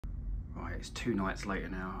Right, it's 2 nights later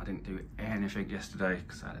now. I didn't do anything yesterday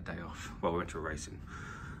because I had a day off. Well, we went to a racing.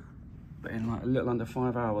 But in like a little under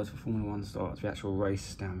 5 hours for Formula 1 starts, the actual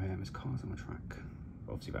race down there, there's cars on the track.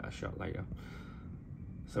 Obviously about to shut later.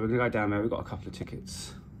 So we're gonna go down there, we've got a couple of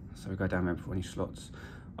tickets. So we go down there before any slots.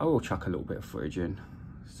 I will chuck a little bit of footage in.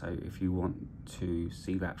 So if you want to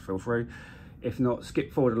see that, feel free. If not,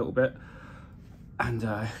 skip forward a little bit. And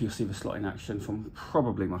you'll see the slot in action from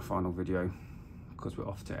probably my final video, because we're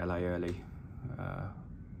off to LA early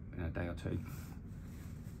in a day or two.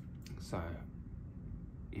 So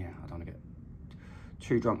yeah, I don't want to get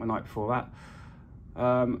too drunk the night before that.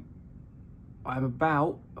 I'm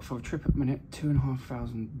about, for a trip at the minute,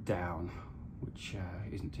 2,500 down, which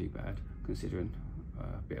isn't too bad considering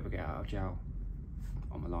a bit of a get out of jail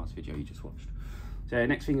on the last video you just watched. So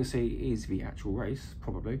next thing you'll see is the actual race,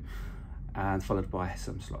 probably, and followed by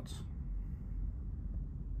some slots.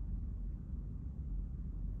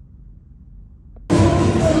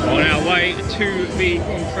 On our way to the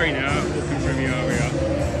Grand Prix now, walking through the area.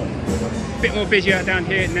 A bit more busier down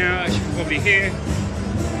here now, as you can probably hear.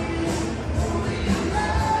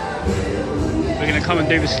 We're going to come and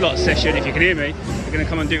do the slot session, if you can hear me. We're going to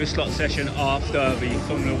come and do the slot session after the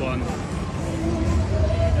Formula 1.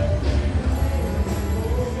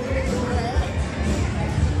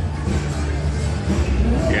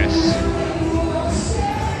 Yes.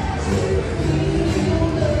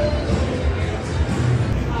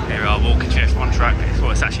 Here we are walking to F1 track. It's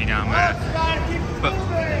what's actually down there. But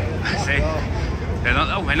see, they're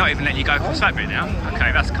not even letting you go across that bit now.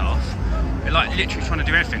 Okay, that's cut off. They're like literally trying to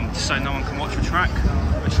do everything just so no one can watch the track.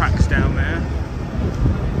 The track's down there.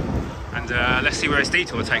 And let's see where this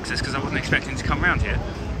detour takes us, because I wasn't expecting to come around here.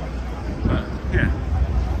 But yeah.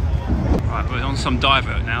 Right, we're on some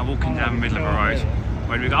divert now, walking down the middle of the road.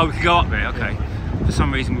 Where do we go? Oh, we can go up there, okay. For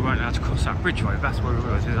some reason we weren't allowed to cross that bridge road. That's where we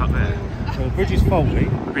were, it's up there. Well, the bridge is faulty.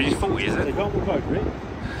 The bridge is faulty, is it? You can't walk over it.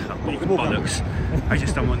 Bollocks. I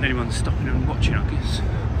just don't want anyone stopping and watching, I guess.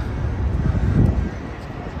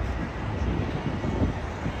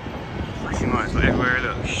 Pretty nice, like everywhere it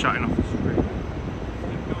looks, shutting off the street.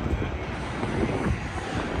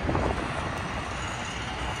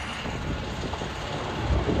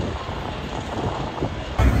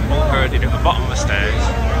 Already at the bottom of the stairs.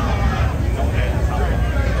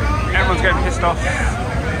 Everyone's getting pissed off.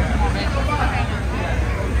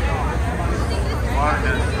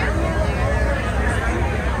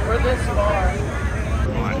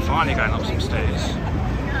 Right, finally going up some stairs.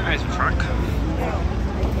 There's the track.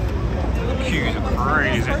 The queues are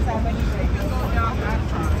crazy.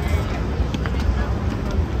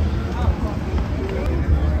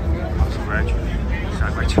 That's a red. So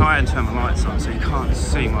they try and turn the lights on so you can't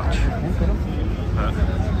see much, but you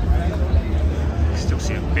can still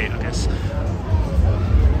see a bit, I guess.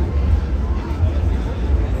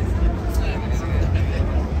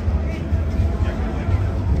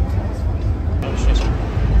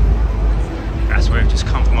 That's where we've just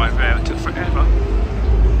come from over there. It took forever.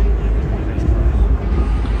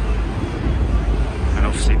 And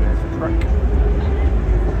obviously there's the track.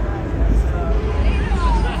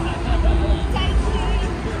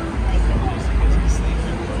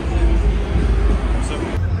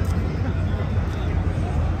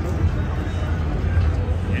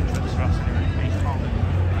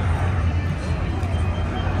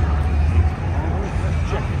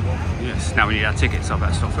 Yes, now we need our tickets, so I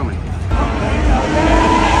better stop filming.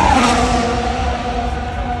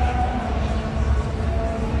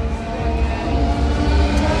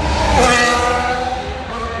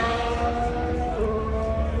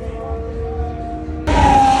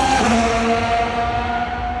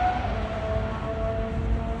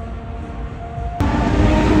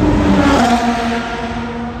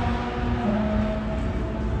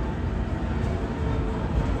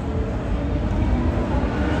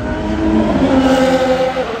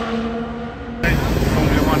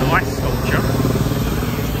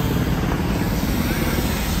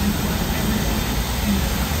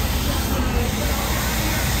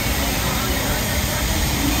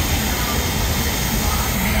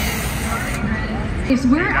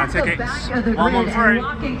 We're at the back of the grid and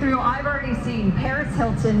walking through. I've already seen Paris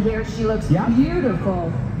Hilton here. She looks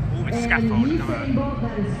beautiful. And Usain Bolt,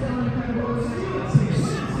 that is so incredible.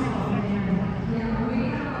 We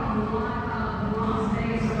have a lot of Las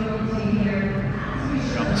Vegas royalty here.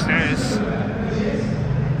 Upstairs.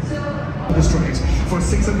 The straight for a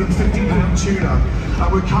 £650 tuna, and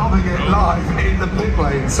we're carving it live in the pit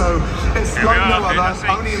lane. So it's like no other,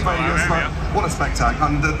 only in Vegas. what a spectacle.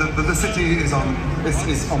 And the city is on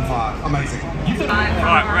fire. Amazing.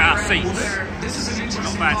 Right, we're at our seats. This is an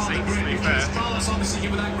interesting Not bad seats, to be fair. Carlos obviously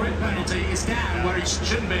given that grid penalty is down where he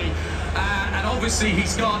shouldn't be, and obviously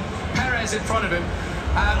he's got Perez in front of him.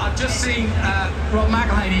 I've just seen Rob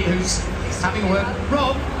McElhaney, who's having a word.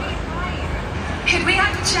 Rob, Could we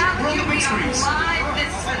have a chat with you? the big screens. Live.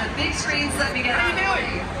 This is for the big screens. Let me get How out are of you the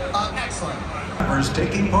doing? way. Excellent. Drivers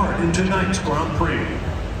taking part in tonight's Grand Prix.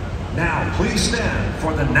 Now, please stand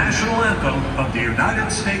for the national anthem of the United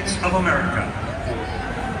States of America.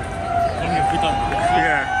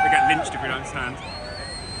 Yeah, we get lynched if we don't stand.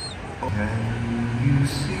 Can you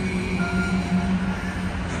see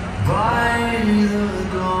by the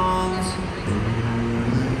dawn's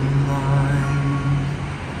early light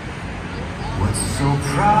what so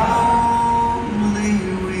proudly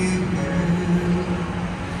we did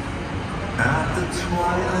at the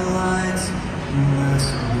twilight's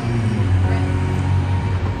last gleam,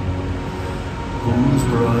 whose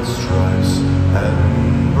broad stripes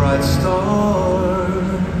and bright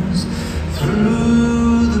stars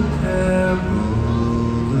through the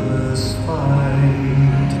perilous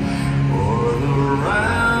fight o'er the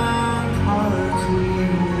ramparts we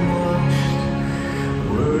watched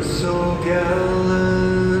were so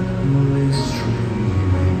gallantly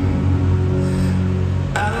streaming,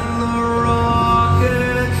 and the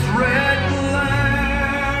rocket's red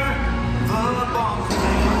glare, the bombs.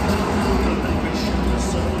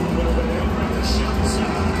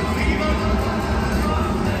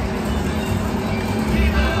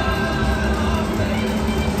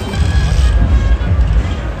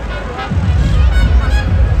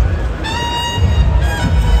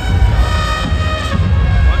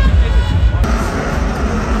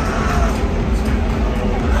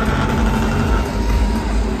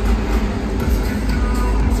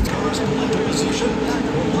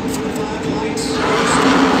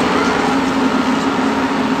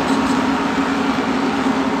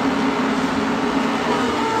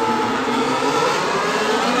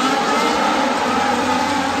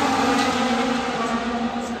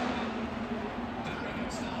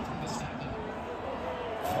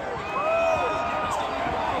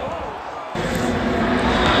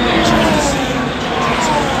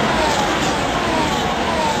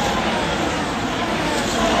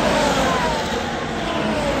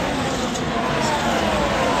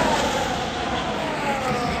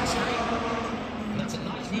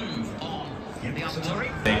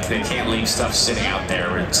 They can't leave stuff sitting out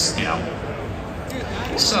there. It's, you know.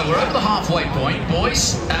 So we're over the halfway point,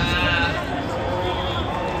 boys.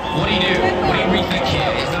 What do you do? What do you rethink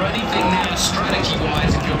here? Is there anything now,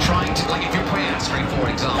 strategy-wise, if you're trying to, like if you're pre-astering, for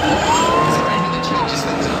example, is there anything that changes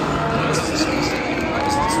things up?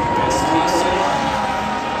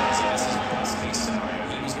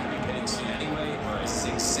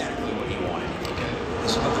 Exactly what he wanted. Okay.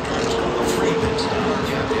 Some of the drivers call the free pit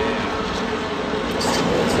stop.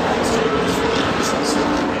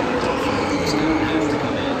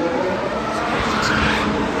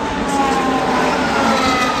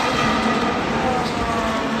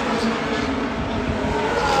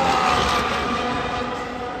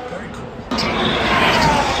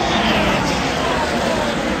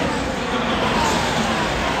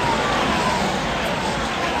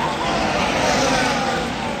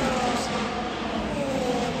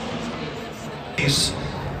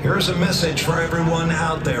 Here's a message for everyone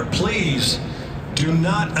out there. Please do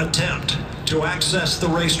not attempt to access the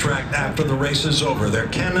racetrack after the race is over. There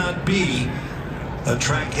cannot be a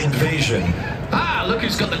track invasion. Ah, look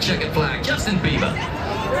who's got the checkered flag. Justin Bieber.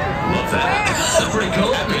 Love that. Pretty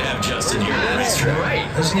cool. Happy to have Justin here. That's great.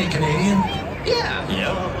 Isn't he Canadian? Yeah.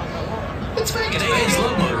 Yep. It's Vegas. Canadians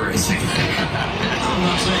love motor racing. I'm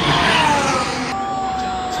not saying that.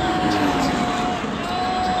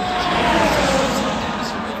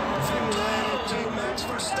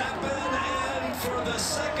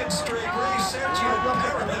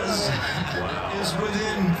 Is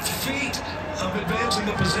within feet of advancing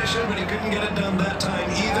the position, but he couldn't get it done that time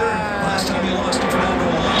either. Last time he lost to Fernando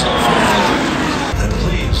Alonso. And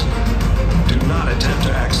please, do not attempt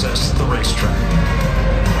to access the racetrack.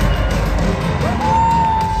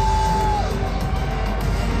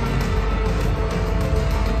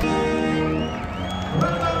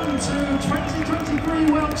 Welcome to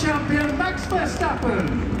 2023 World Champion Max Verstappen.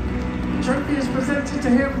 The trophy is presented to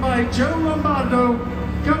him by Joe Lombardo,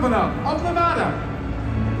 Governor of Nevada.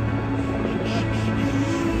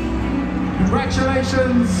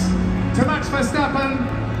 Congratulations to Max Verstappen,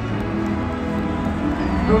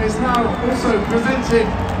 who is now also presented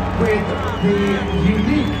with the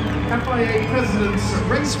unique FIA President's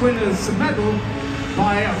Race Winners Medal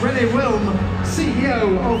by René Wilm,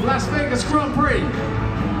 CEO of Las Vegas Grand Prix.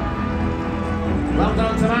 Well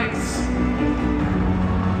done to Max.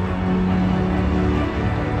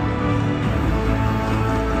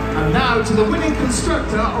 And now to the winning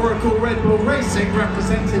constructor, Oracle Red Bull Racing,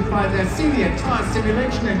 represented by their senior tyre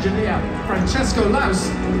simulation engineer, Francesco Laus.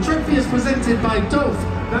 The trophy is presented by Dolph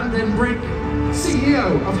van den Brink,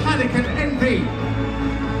 CEO of Heineken NV.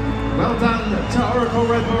 Well done to Oracle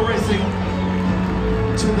Red Bull Racing.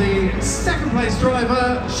 To the second place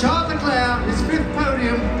driver, Charles Leclerc, his 5th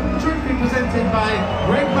podium, trophy presented by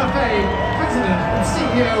Greg Buffet, President and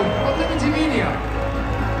CEO of Liberty Media.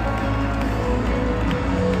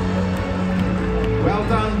 Well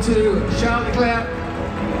done to Charles Leclerc.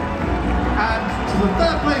 And to the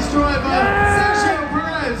 3rd place driver, Sergio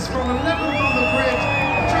Perez from 11th on the grid,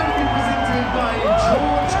 trophy presented by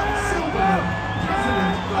George Silver,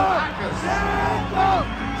 President of Hackers.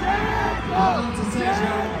 Well done to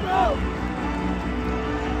Sergio.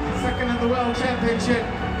 2nd in the World Championship.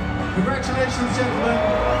 Congratulations, gentlemen.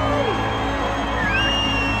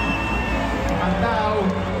 And now,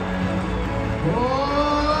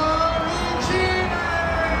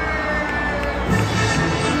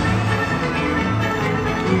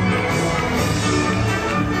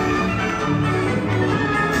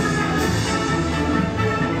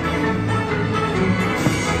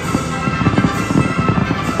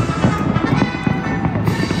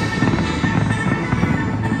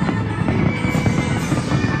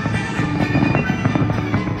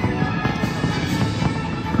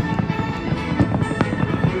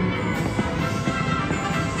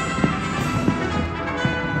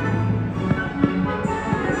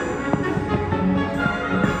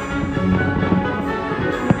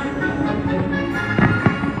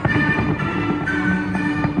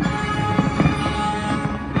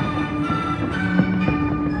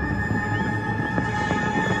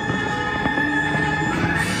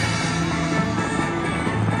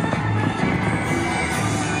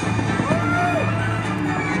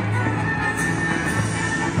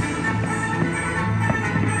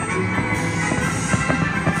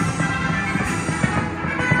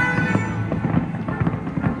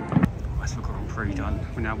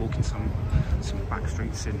 we're now walking some back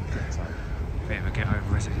streets in a bit of a ghetto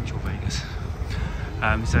residential Vegas.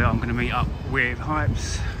 So I'm going to meet up with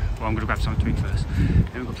Hypes. Well, I'm going to grab something to eat first. Then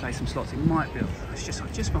we're going to play some slots. It might be, it's just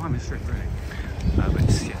behind the strip really. But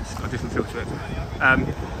it's got a different feel to it.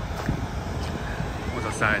 What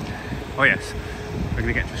was I saying? Oh yes, we're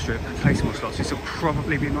going to get to the strip, play some more slots. This will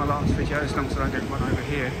probably be my last video, as long as I don't get one over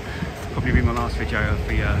here. Probably be my last video of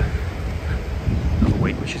the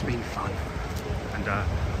week, which has been fun. And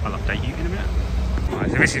I'll update you in a minute. Right,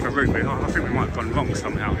 so this is the route. I think we might have gone wrong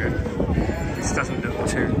somehow here. This doesn't look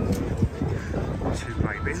too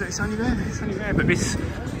great, but it's only there. But this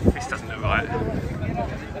doesn't look right.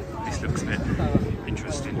 This looks a bit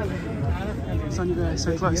interesting. It's only there,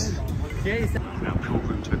 so close. Now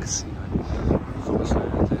pilgrim to a casino.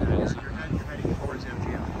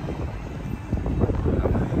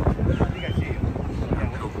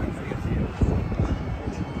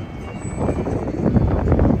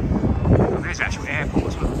 There's the actual airport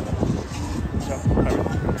as well.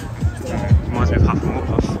 Reminds me of Huff and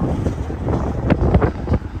Warpuff.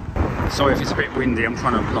 Sorry if it's a bit windy, I'm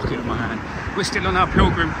trying to block it with my hand. We're still on our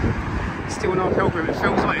pilgrim. Still on our pilgrim. It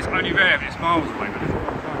feels like it's only there, but it's miles away.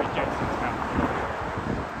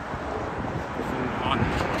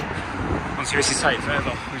 Honestly, this is taking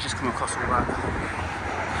forever. We've just come across all that.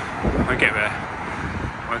 Won't get there.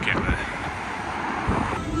 Won't get there.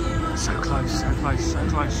 So close, so close, so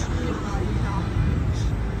close.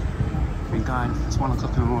 Been going, it's 1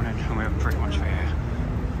 o'clock in the morning and we're pretty much there.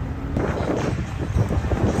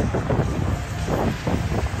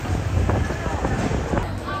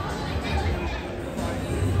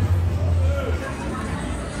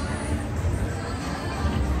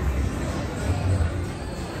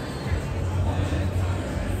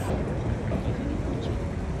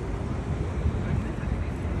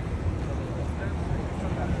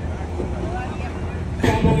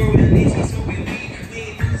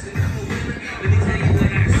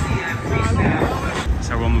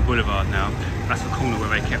 So we're on the boulevard now. That's the corner where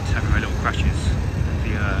they kept having their little crashes.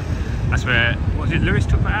 That's where, what was it, Lewis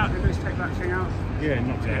took that out? Did Lewis take that thing out? Yeah,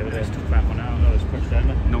 not together. Lewis took that one out. Norris crashed down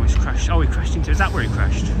there. Norris crashed. Oh, he crashed into. Is that where he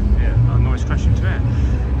crashed? Yeah. Oh, Norris crashed into it.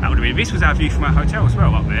 That would have been. This was our view from our hotel as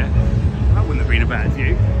well up there. That wouldn't have been a bad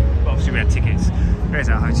view. But obviously we had tickets. There's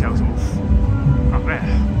our hotel sort of up there.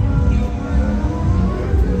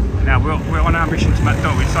 Now we're on our mission to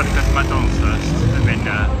McDonald's. We decided to go to McDonald's first and then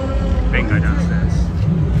go downstairs.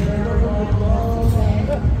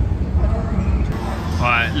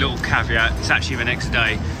 Right, little caveat, it's actually the next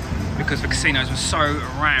day. Because the casinos were so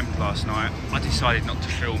rammed last night, I decided not to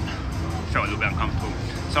film. Felt a little bit uncomfortable.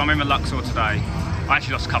 So I'm in the Luxor today. I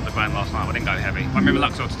actually lost a couple of grand last night, I didn't go heavy. I'm in the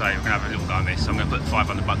Luxor today, we're going to have a little go on this. So I'm going to put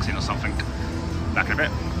 500 bucks in or something. Back in a bit.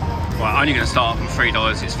 Right, only going to start off from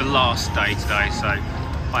 $3. It's the last day today, so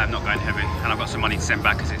I am not going heavy. And I've got some money to send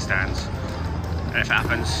back as it stands. And if it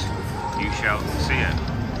happens, you shall see it.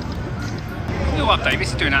 Little update, this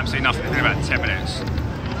is doing absolutely nothing. It's been about 10 minutes.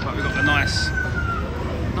 But we've got the nice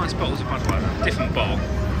bottles of Budweiser. Different bottle.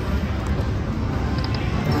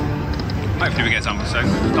 Hopefully we get something soon.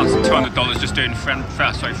 We've done some $200 just doing $3 a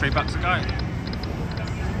go.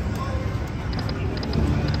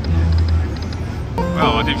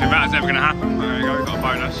 Well, I didn't think that was ever going to happen. There we go, we've got a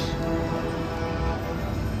bonus.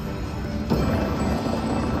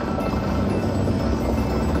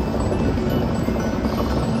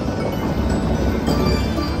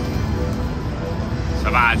 So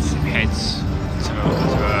that heads to a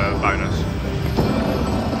bonus.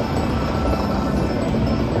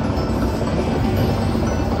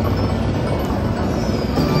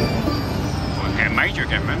 We're getting major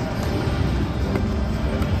again, man.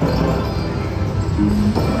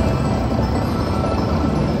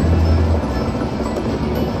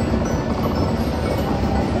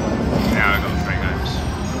 Now we've got 3 games.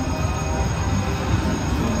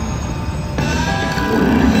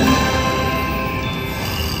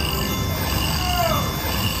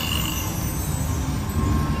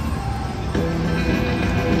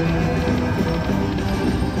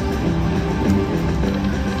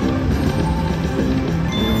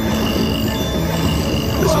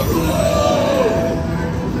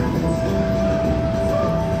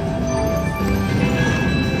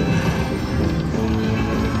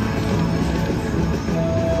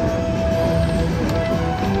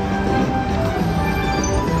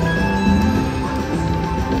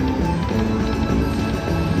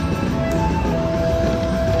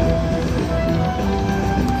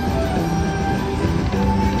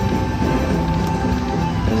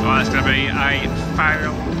 It's going to be a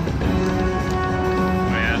fail.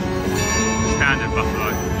 Oh yeah, standard Buffalo.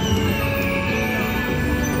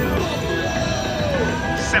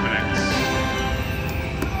 7x.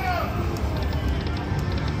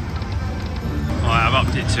 Alright, I've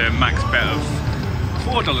upped it to a max bet of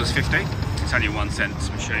 $4.50. It's only a 1 cent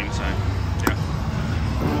machine, so yeah.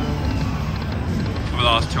 For the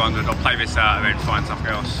last 200, I'll play this out and then find something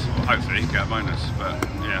else. Or hopefully get a bonus, but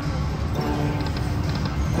yeah.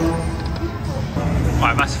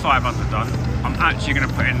 Right, that's 500 done. I'm actually going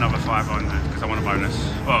to put in another 500 because I want a bonus.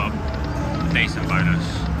 Well, a decent bonus.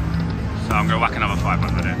 So I'm going to whack another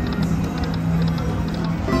 500 in.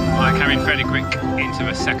 I came in fairly quick into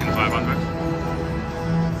the second 500.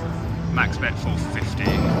 Max bet 450.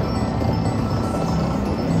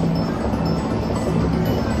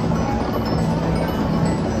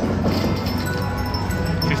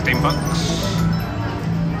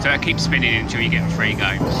 $15. So it keeps spinning until you get 3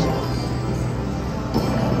 games.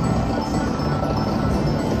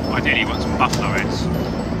 Ideally you want some Buffalo heads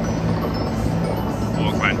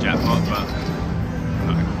or a grand jackpot, but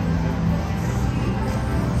no.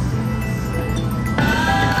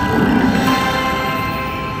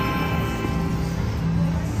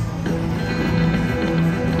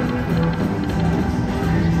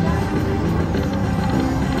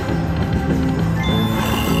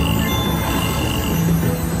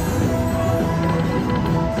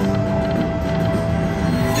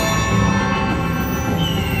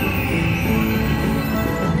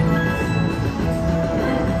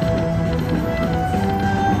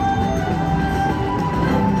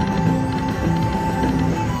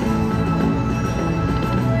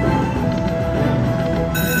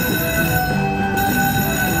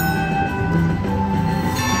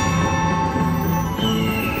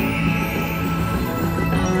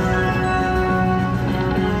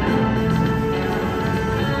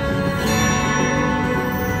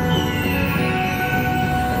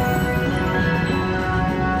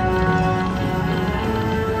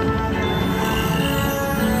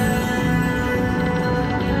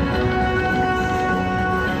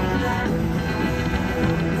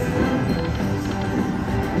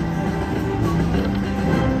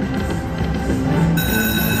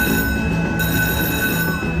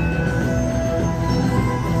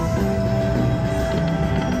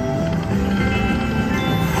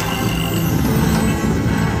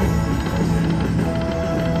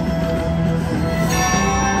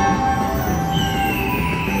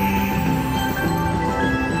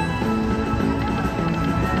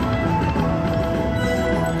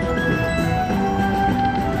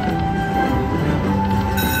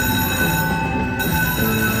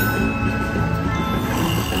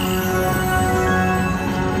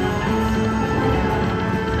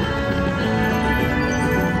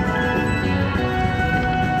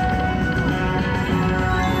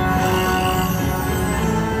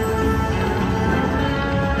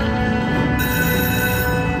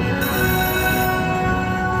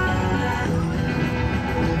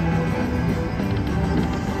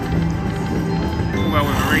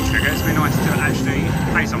 be nice to actually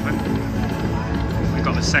play something. We've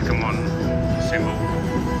got the second one, symbol.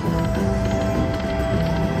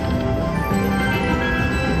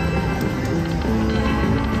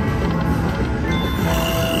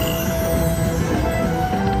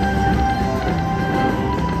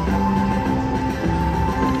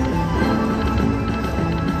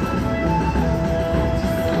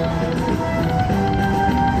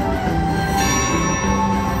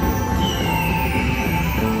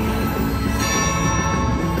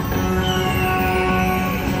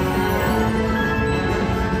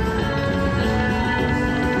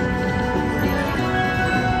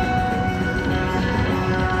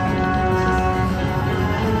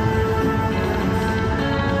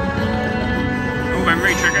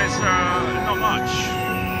 Triggers, not much,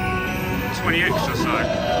 20x or so,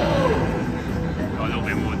 got a little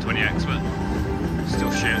bit more than 20x, but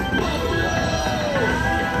still shit.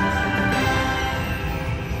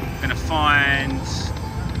 Gonna find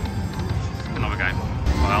another game.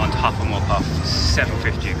 Well, on Huff and more Puff,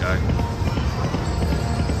 750 a go.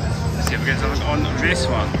 Let's see if we get something on this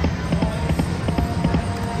one.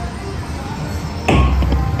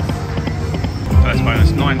 First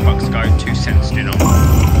bonus, $9 to go, 2 cents dinner.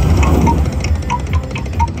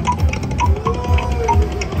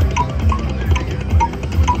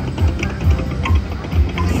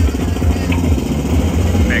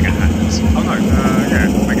 Mega hats. Oh no,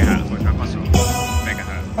 yeah, mega hat. Mega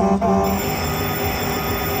hat.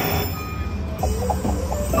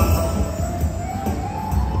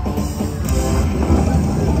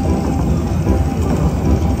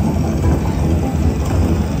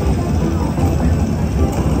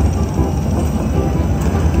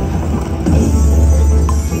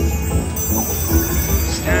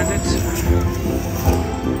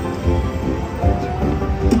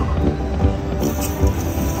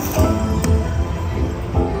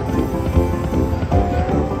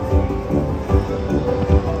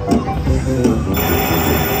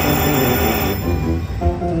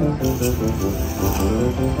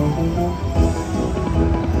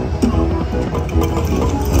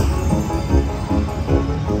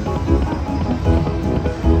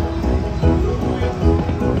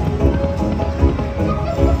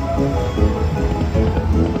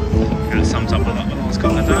 That sums up the last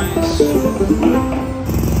couple of days.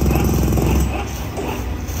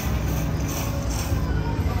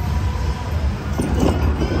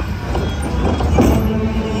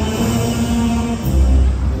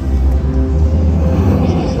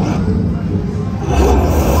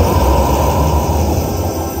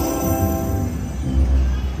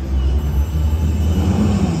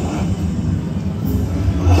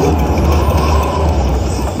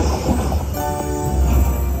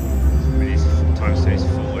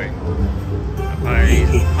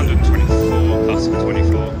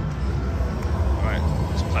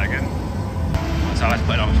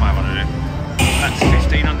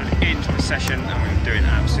 Session, and we're doing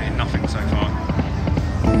absolutely nothing so far.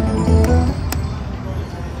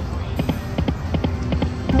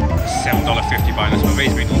 $7.50 bonus, but these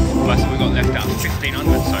have been awful. Plus we got left out of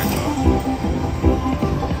 1,500 so far.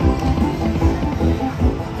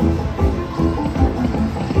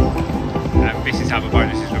 And this is how the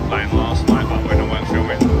bonuses were playing last night, but when I weren't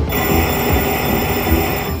filming.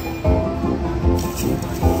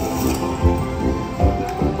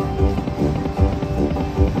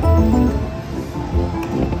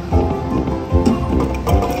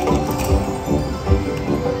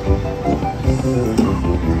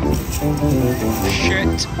 Shit.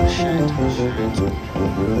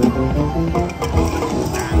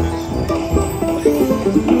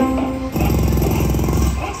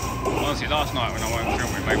 Honestly, last night when I weren't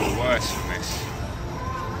filming, they were worse than this.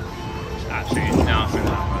 It's absolutely nothing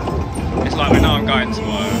happened. It's like we know I'm going to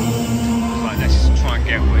it's like let's try and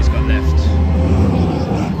get what he's got left.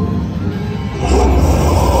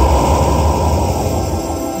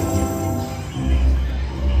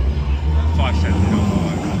 5 cents.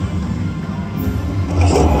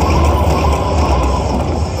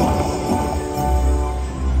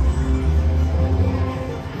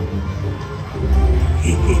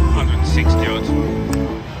 $160 odd.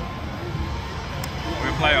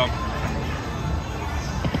 We'll play on.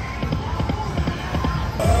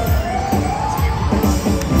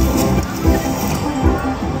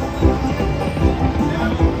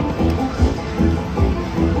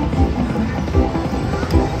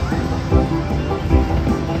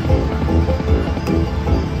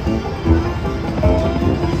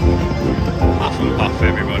 Huff and puff,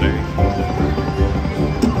 everybody.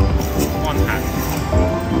 One hand.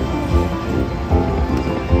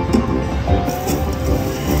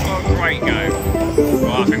 Great game.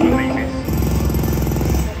 Well, I think we'll leave it.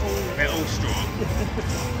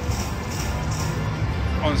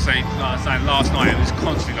 saying last night it was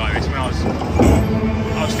constantly like this when I was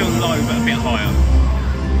still low but a bit higher.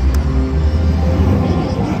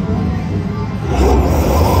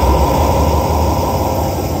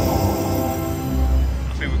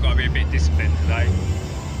 I think we've got to be a bit disciplined today.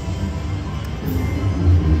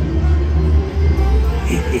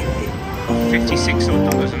 $56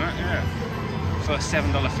 odd, isn't it? Yeah. For a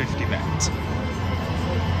 $7.50 bet.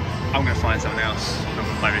 I'm going to find something else. I'm going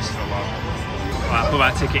to play this for a while. Right, I put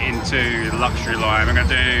that ticket into the luxury line. I'm going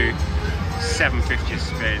to do $7.50 a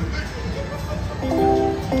spin.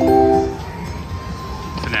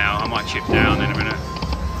 For now, I might chip down in a minute.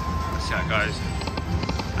 Let's see how it goes.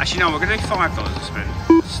 Actually, no, we're going to do $5 a spin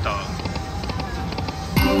to start.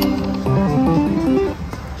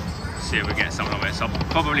 See if we get something on this. I'll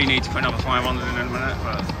probably need to put another 500 in a minute,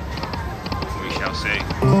 but we shall see.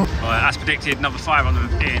 Right, as predicted, another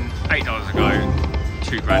 500 in, $8 a go,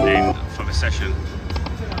 $2 grand in for the session.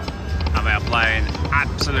 And they are playing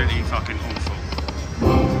absolutely fucking awful.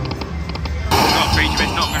 It's not a feature, but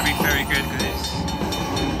it's not going to be very good because it's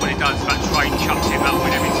what it does. That train chucks in that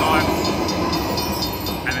win every time,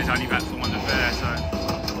 and there's only about 400 there, so it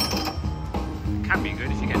can be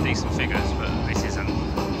good if you get decent figures, but this isn't.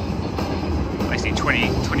 Basically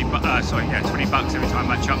 20 bucks every time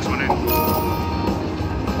that chucks one in.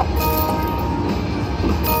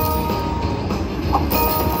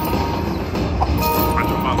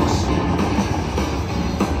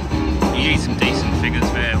 You need some decent figures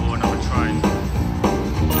there or another train.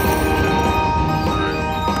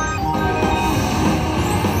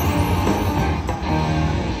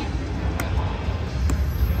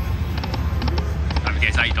 Don't forget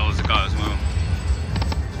it's $8 a go as well.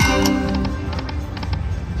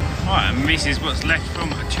 Right, and this is what's left from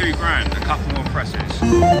 $2 grand, a couple more presses.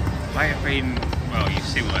 They have been, well, you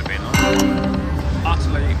see what they've been like.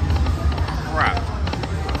 Utterly crap.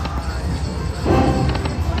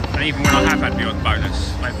 And even when I have had the odd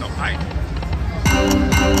bonus, they've not paid.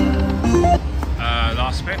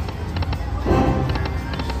 Last spin.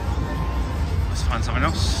 Let's find something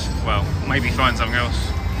else. Well, maybe find something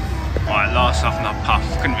else. Right, last half and a puff,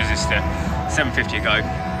 couldn't resist it. $7.50 a go.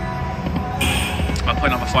 I'll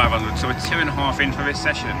put another 500, so we're 2.5 in for this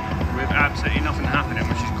session with absolutely nothing happening,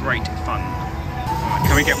 which is great fun. Right,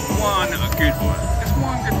 can we get one good one? Just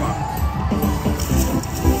one good one.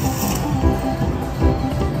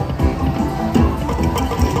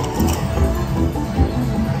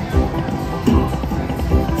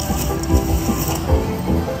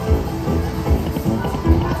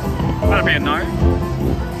 That'll be a no.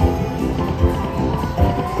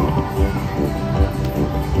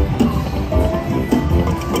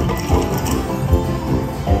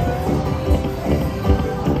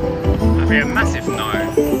 Be a massive no.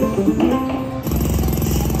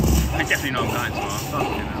 I definitely not going tomorrow.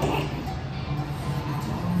 Fucking hell.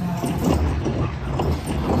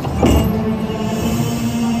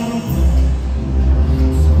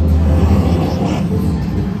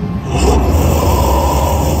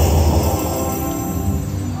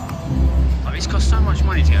 Like, this costs so much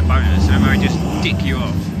money to get a bonus, and they just dick you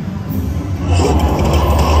off.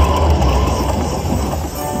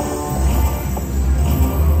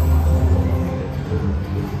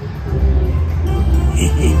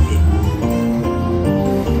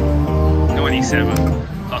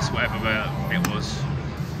 Plus whatever it was.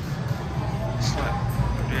 It's like,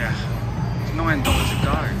 yeah, it's $9 a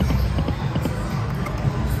go.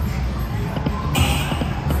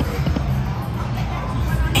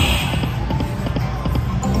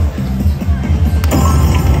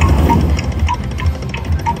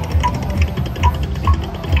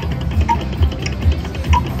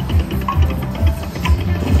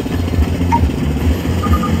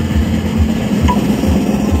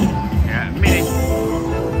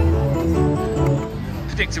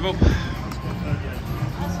 Predictable.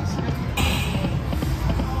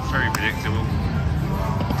 Very predictable.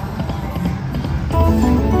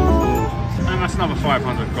 And that's another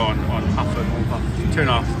 500 gone on puff and all puff.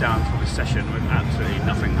 2.5 down for the session with absolutely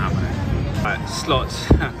nothing happening. Right, slots.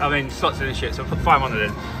 I mean, slots in the shit, so I'll put 500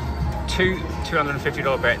 in. Two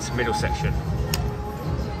 $250 bets, middle section.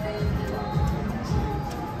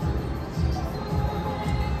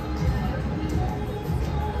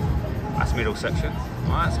 That's middle section.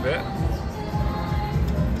 Well, that's a bit.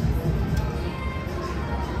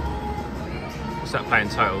 What's that paying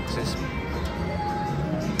total? Because it's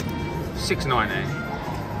 $6.90.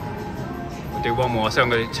 We'll do one more. So I'm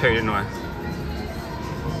going to do 2, didn't I?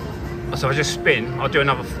 So I just spin. I'll do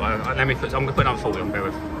another. I'm going to put another 40 on. Bear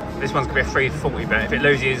with. This one's going to be a free 40 bet. If it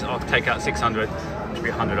loses, I'll take out 600, which will be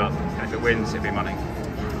 100 up. And if it wins, it'll be money.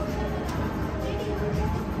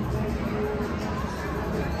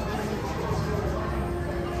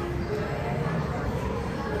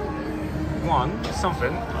 one,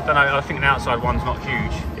 something. I don't know, I think the outside one's not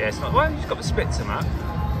huge. Yeah, it's not, well, you've got the splits in that.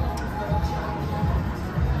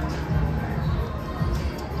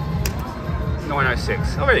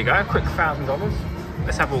 $906. Oh, there you go, a quick $1,000.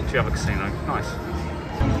 Let's have a walk to the other casino. Nice.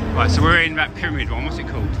 Right, so we're in that pyramid one. What's it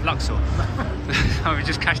called? Luxor. So we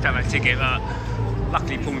just cashed out that ticket.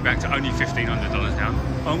 Luckily pulled me back to only $1,500 down.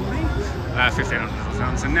 Only? $1,500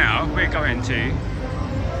 down. So now we're going to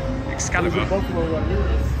Excalibur,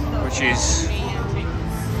 which is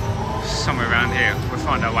somewhere around here. We'll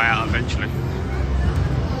find our way out eventually.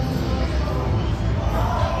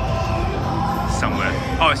 Somewhere.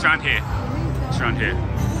 Oh, it's around here. It's around here.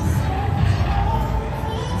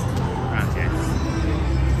 Around here.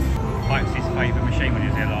 Likes his favourite machine when he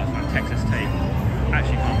was here last time, Texas Tea.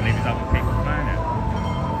 Actually can't believe there's other people playing it.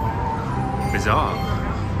 Bizarre.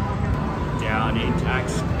 Yeah, I need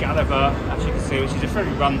Excalibur, as you can see, which is a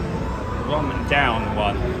very run and down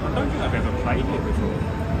one. I don't think I've ever played it before.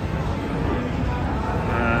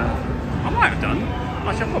 I might have done.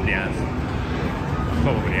 Actually, I probably have.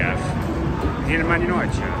 Probably have. Is he in a Man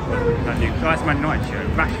United shirt? That new guy's Man United shirt.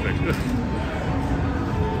 Rashford.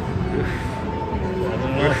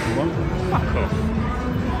 Fuck off.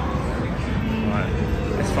 Right,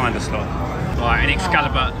 let's find a slot. Right, in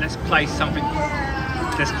Excalibur, let's play something.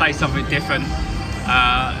 Let's play something different.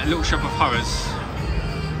 A little shop of horrors.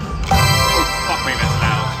 Oh, fuck me, that's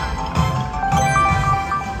loud.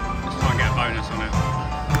 Let's try and get a bonus on it.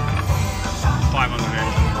 500 in.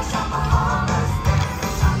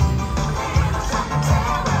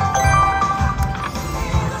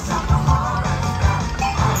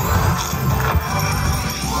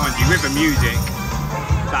 With the music,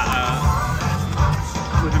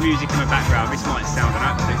 with the music in the background, this might sound an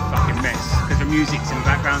absolute fucking mess because the music's in the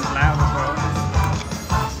background loud as well.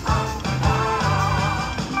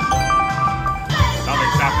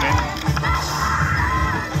 Something's happening.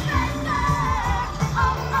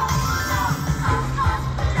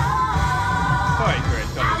 £30 quid,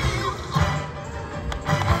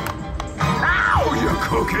 Now you're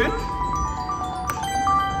cooking.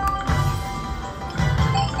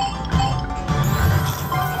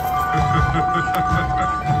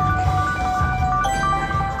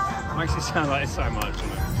 Makes it sound like it's so much, doesn't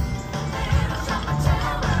it?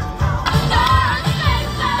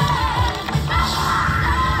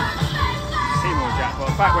 Seymour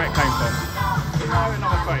jackpot, back where it came from. No,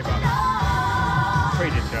 another $30.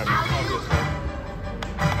 Predetermined, obviously.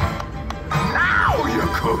 Now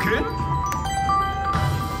you're cooking!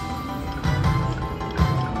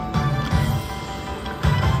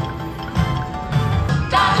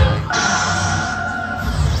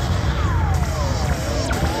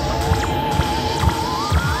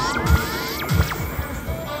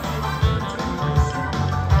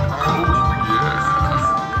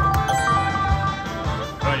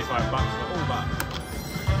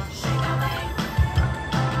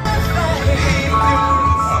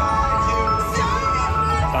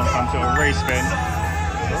 Sort of re-spin.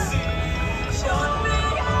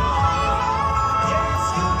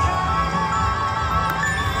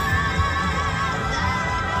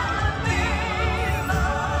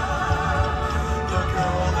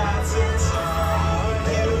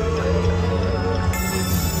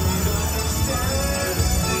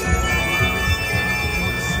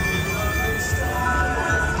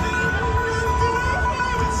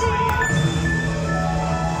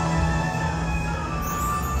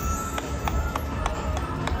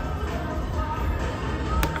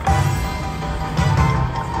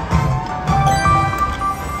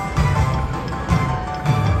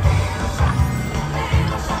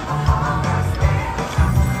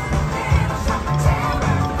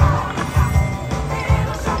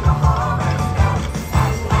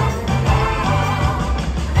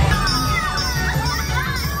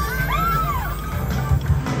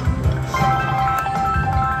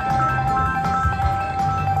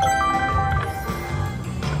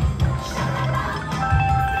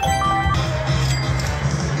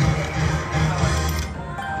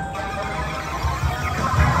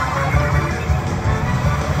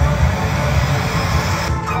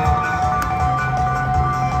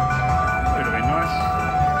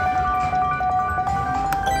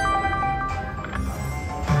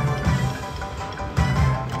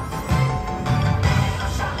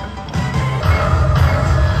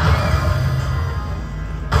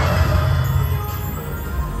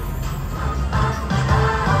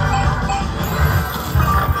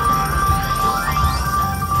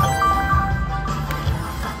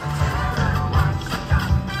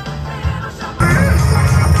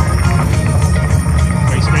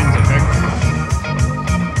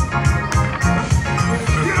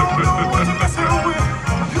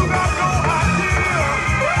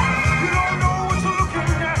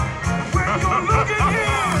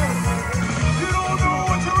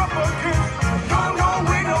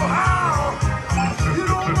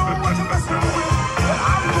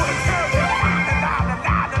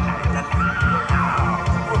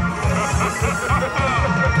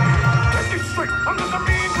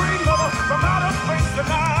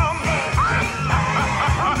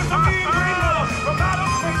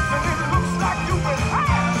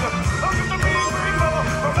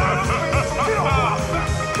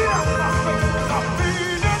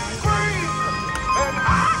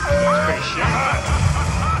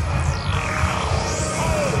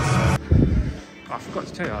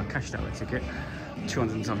 tell you, I cashed out a ticket,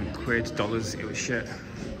 200 and something quid, dollars. It was shit.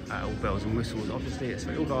 All bells and whistles, obviously. It's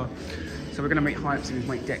all got. So we're going to meet Hypes and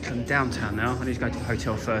meet Declan downtown now. I need to go to the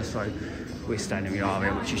hotel first, so we're staying in the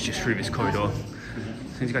Aria, which is just through this corridor.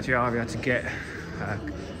 So I need to go to the Aria to get. I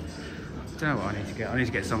don't know what I need to get. I need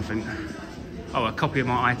to get something. Oh, a copy of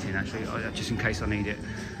my ITIN actually, just in case I need it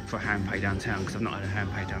for a hand pay downtown, because I've not had a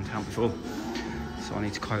hand pay downtown before. So I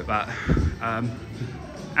need to quote that. And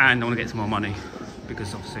I want to get some more money,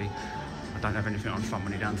 because obviously I don't have anything on front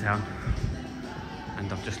money downtown.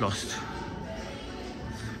 And I've just lost,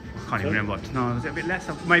 I can't even remember what, no, was it a bit less?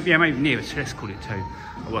 Maybe, yeah, maybe near, so let's call it 2.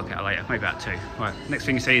 I'll work it out later, maybe about 2. Right, next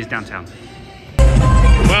thing you see is downtown.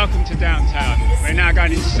 Welcome to downtown. We're now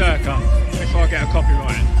going into Circa, before I get a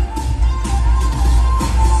copyright.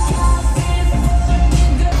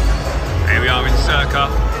 Here we are in Circa.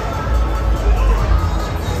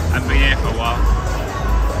 I've been here for a while.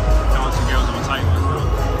 Dancing girls on my table as well.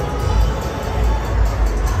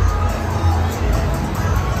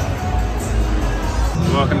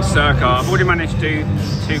 Welcome to Circa. I've already managed to do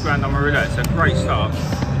 2 grand on my roulette. It's a great start.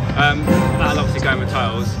 I'll obviously go with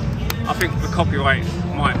titles. I think the copyright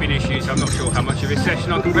might be an issue, so I'm not sure how much of this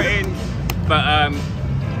session I can put in. But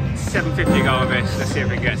 750 go on this. Let's see if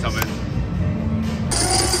we can get something.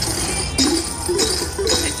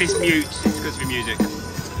 If this mutes, it's because of the music.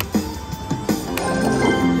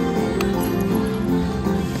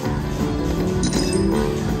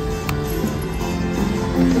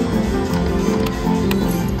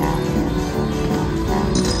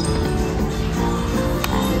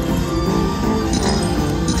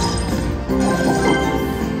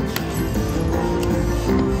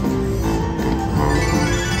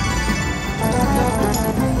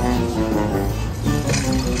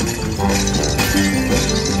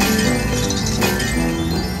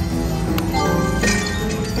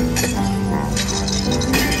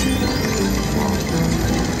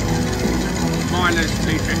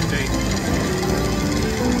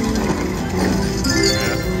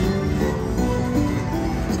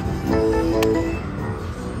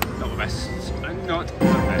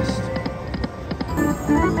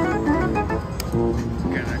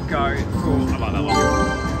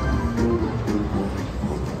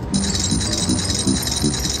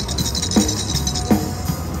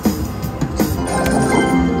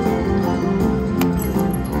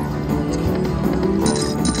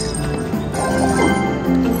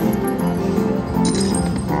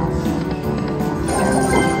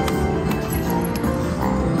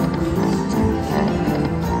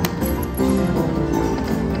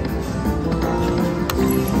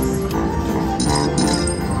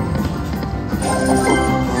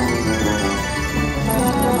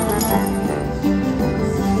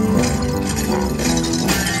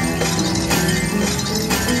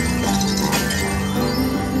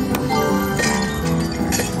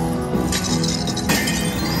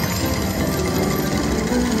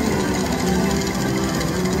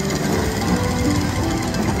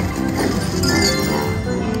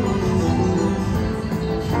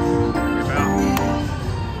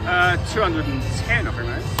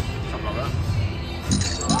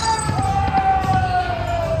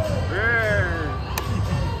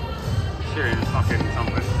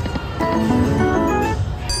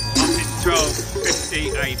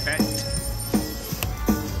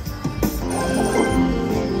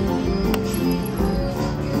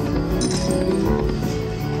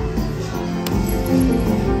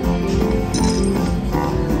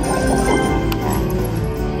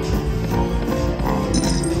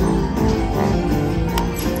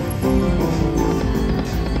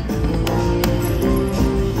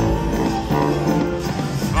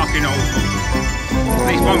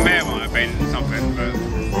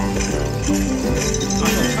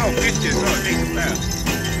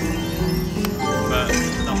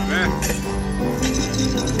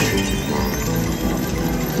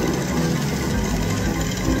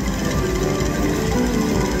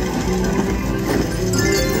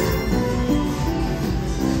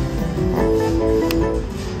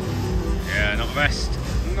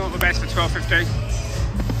 Not the best for 12.50.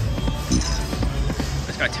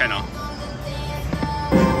 Let's go tenner.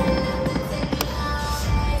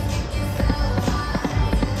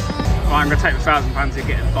 Right, I'm going to take the £1,000 to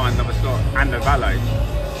get and find another slot and the valet.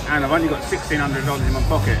 And I've only got $1,600 in my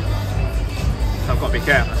pocket. So I've got to be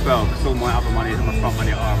careful as well, because all my other money is on my front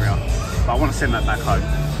money at Aria. But I want to send that back home.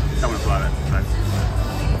 Don't want to blow it. So.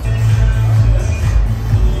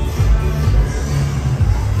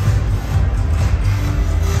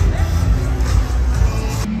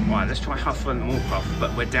 Right, let's try Huff and more Puff,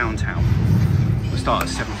 but we're downtown. We'll start at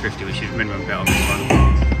 7.50, which is minimum bet on this one.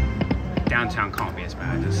 downtown can't be as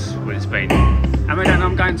bad as what it's been. And we don't know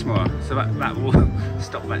I'm going tomorrow, so that will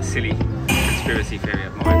stop that silly conspiracy theory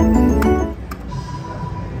of mine.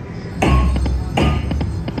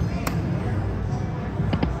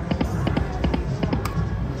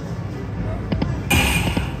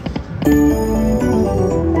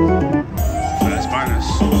 First bonus.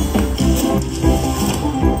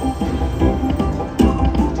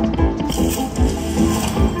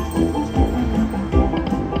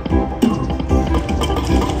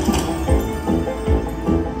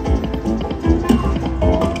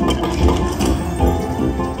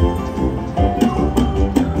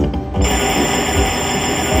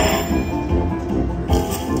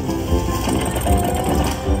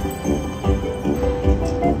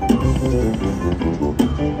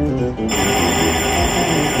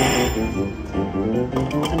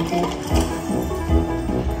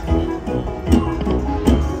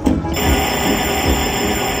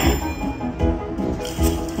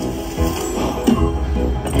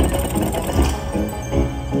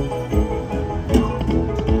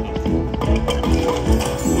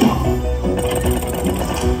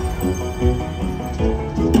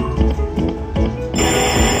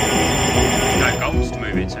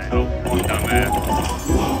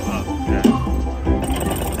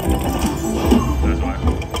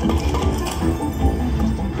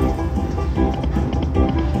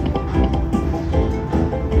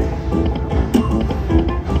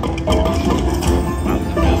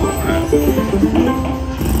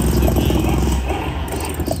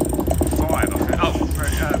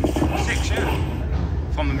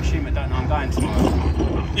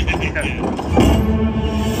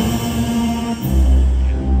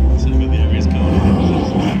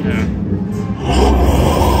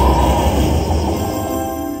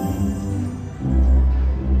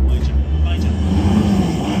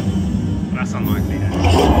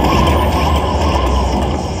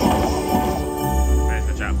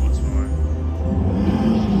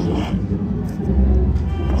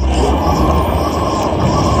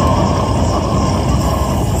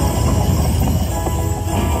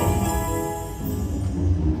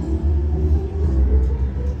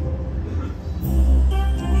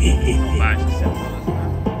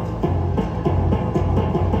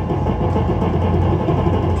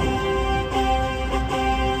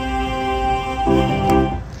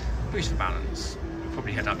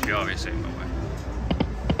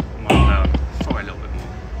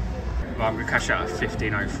 I'm going to cash out at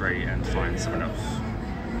 15.03 and find someone else.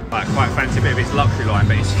 Like, quite fancy a bit of its luxury line,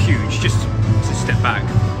 but it's huge. Just to step back.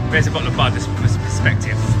 There's a bottle of bud, this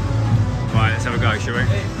perspective. Right, let's have a go, shall we?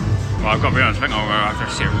 Well, I've got to be honest, I think I'll have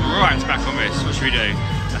to sit right back on this. What should we do?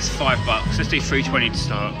 That's $5. Let's do 320 to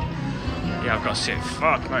start. Yeah, I've got to sit.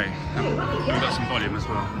 Fuck me. We've got some volume as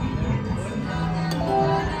well.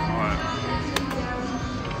 Alright.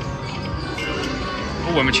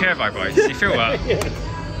 Oh, when my chair vibrates. You feel that? Yeah.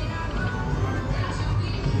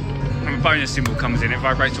 And the bonus symbol comes in, it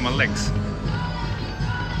vibrates on my legs.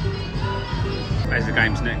 There's the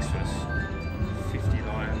games next to us. 50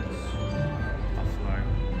 Lions, Buffalo.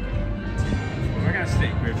 We're going to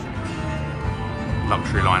stick with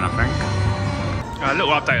luxury line, I think. A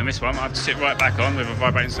little update on this one. I have to sit right back on with a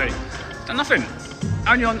vibrating seat. Done nothing.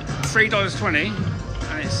 Only on $3.20,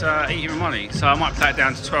 and it's eating my money. So I might play it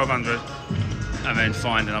down to $1,200 and then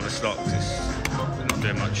find another slot because it's not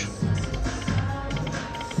doing much.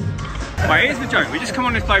 Right, here's the joke. We just come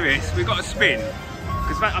on to play this. We've got a spin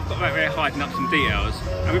because I've got back there hiding up some details,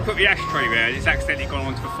 and we put the ashtray there. And it's accidentally gone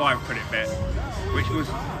onto the 5 credit bet, which was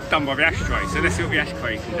done by the ashtray. So let's see what the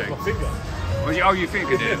ashtray can do. Oh, you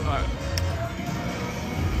figured it? Right.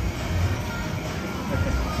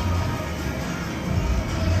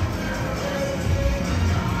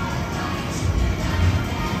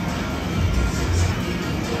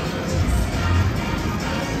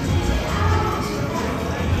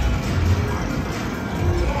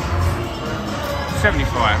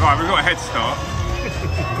 75. Right, we've got a head start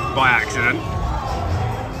by accident.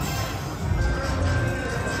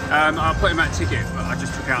 I put in that ticket, but I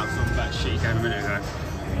just took out some of that shit he gave a minute ago.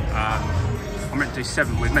 I meant to do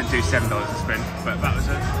 $7. We meant to do $7 to spin, but that was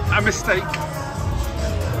a mistake.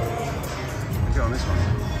 Let's go on this one.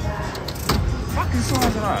 Fucking size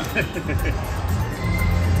of that.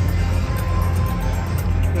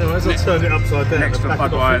 Yeah, I might as well turn it upside down. Next for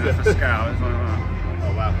Budweiser for Scout.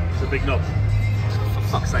 Oh wow, it's a big knob. For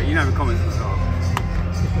fuck's sake, you know the comments and stuff.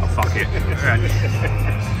 Oh fuck it.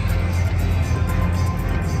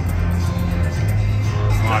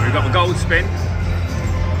 Right, we've got the gold spin.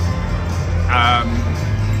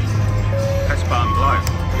 Press button below.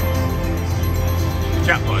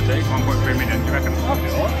 Jackpot, I think, 1.3 million, do you reckon?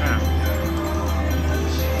 Yeah.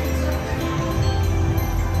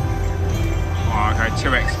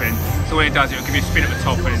 2x spin. So what it does, it'll give you a spin at the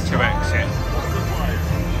top and then 2x it.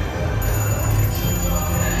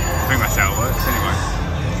 I think that's how it works anyway.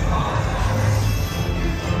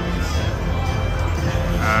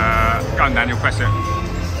 Go on, Daniel, press it.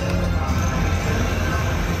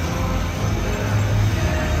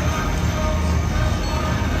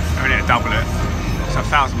 I need to double it. It's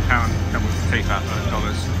 £1,000 double the teeth out of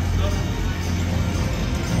dollars.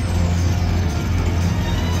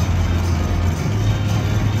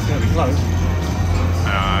 It's going to be close.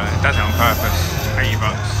 It does it on purpose. 80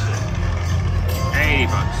 bucks. 80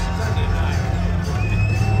 bucks.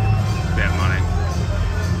 Bit of money.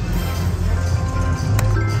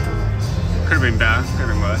 Could have been better, could have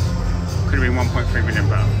been worse. Could have been 1.3 million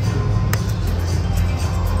better.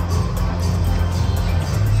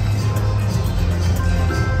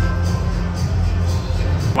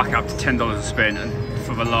 Whack up to $10 a spin, and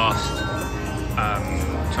for the last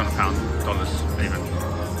 £200 dollars even.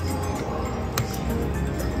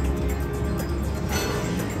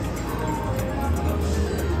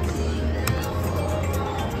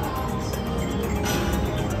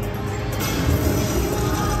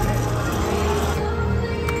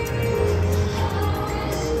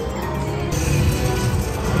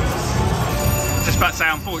 Just about to say,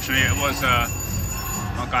 unfortunately, it was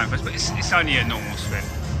not going for us, but it's only a normal spin.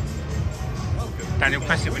 Daniel,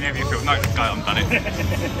 press it whenever you feel. No, go, I'm done it.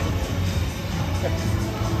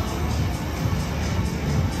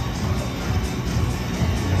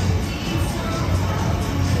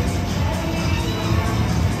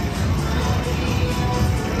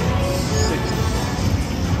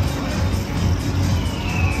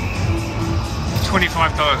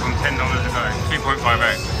 $25 on $10 a go,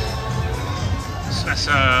 3.58. So that's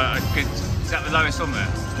a good. Is that the lowest on there?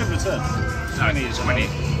 It's a good return. No, 20.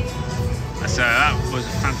 That's, that was a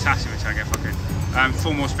fantastic return, get fucking.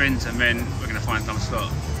 4 more spins and then we're going to find some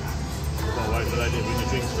slot. Gotta wait for that to win the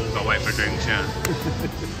drinks first. Gotta wait for drinks, yeah.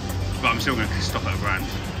 But I'm still going to stop at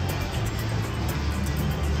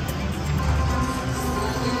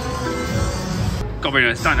 £1,000. Gotta be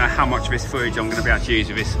honest, I don't know how much of this footage I'm going to be able to use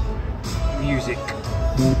with this music.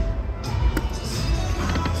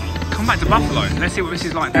 Come back to Buffalo, let's see what this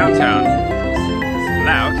is like downtown.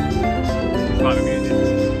 Loud, like the music.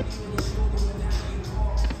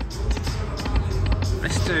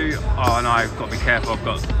 Let's do, oh no, I've got to be careful, I've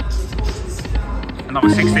got another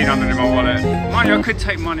 1,600 in my wallet. Mind you, I could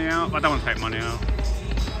take money out, but I don't want to take money out.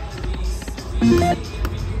 I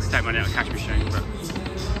could take money out of the cash machine, but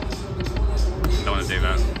I don't want to do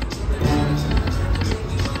that.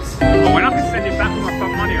 Oh, when I can send it back with my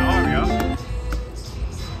front money at Aria.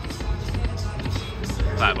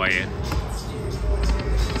 That way in.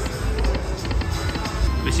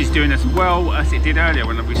 This is doing as well as it did earlier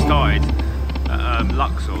when we started at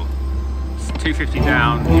Luxor. It's 250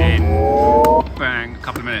 down in bang, a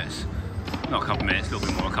couple of minutes. Not a couple of minutes, a little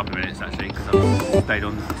bit more, a couple of minutes actually, because I've stayed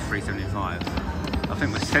on 375. I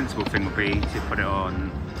think the sensible thing would be to put it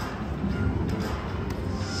on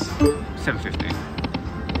 750.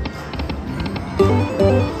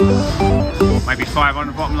 Maybe 5 on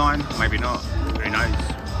the bottom line, maybe not, who knows.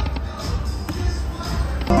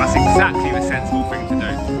 That's exactly the sensible thing to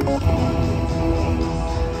do.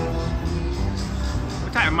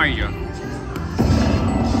 We'll take a major.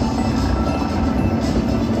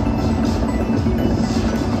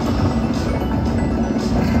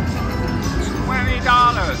 $20.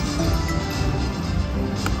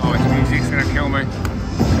 Oh, this music's gonna kill me.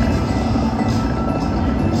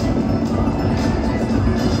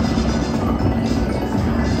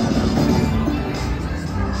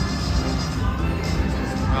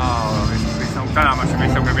 I don't know how much of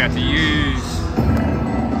this I'm going to be able to use.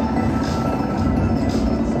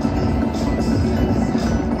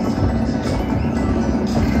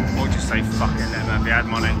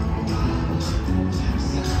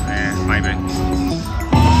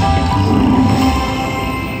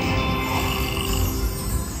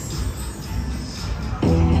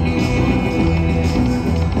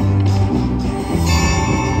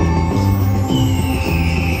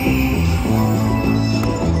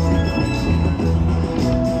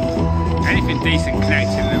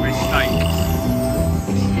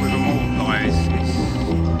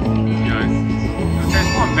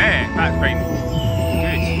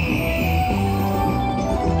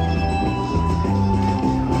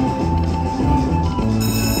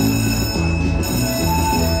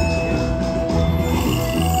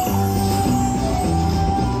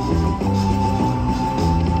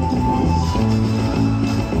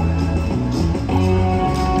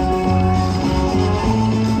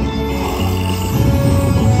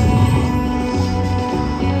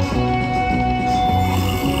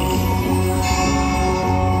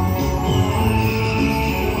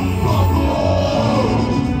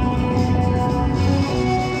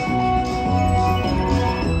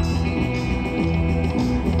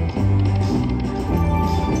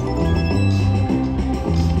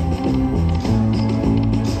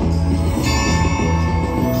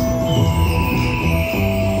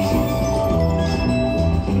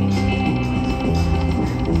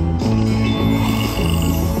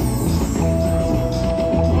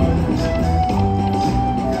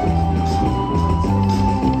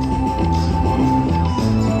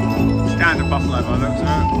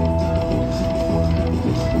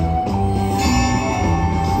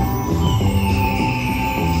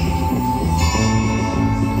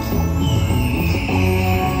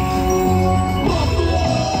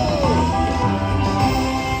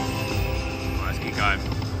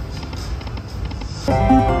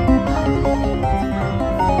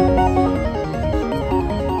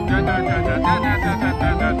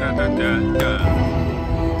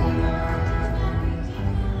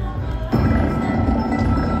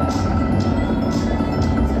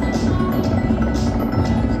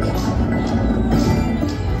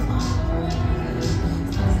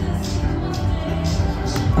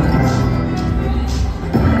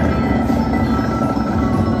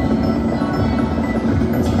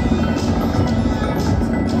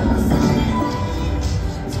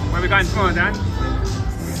 going tomorrow, Dan?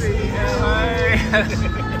 Alright.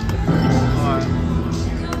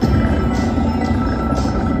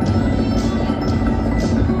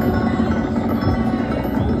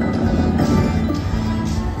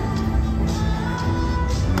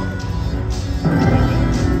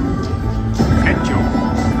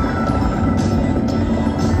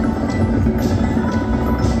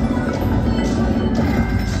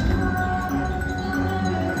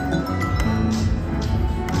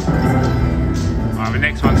 The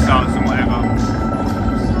next one starts and whatever.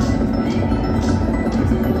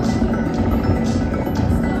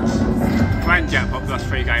 Grand jackpot plus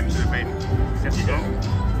 3 games would have been 70 grand.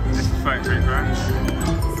 This is 33 grand.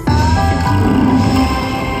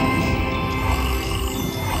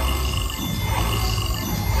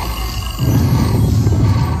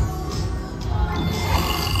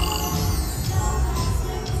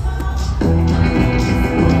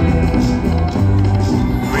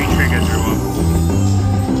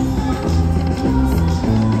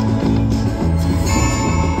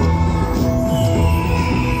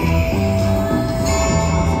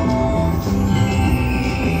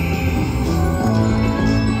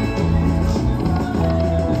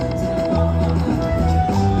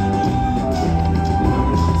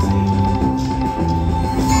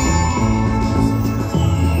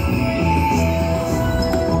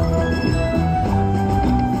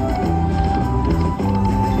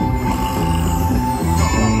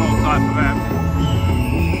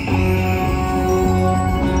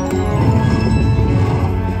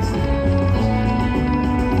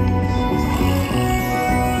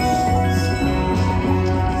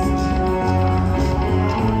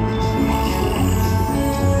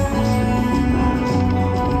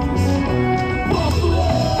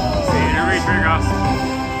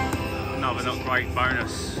 Another not great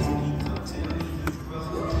bonus.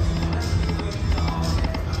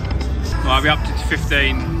 Well, I'll be up to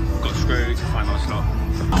 15. Got screwed. Final slot.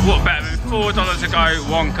 What better than $4 a go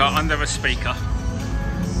Wonka under a speaker?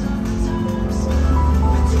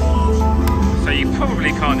 So you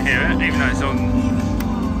probably can't hear it, even though it's on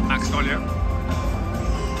max volume.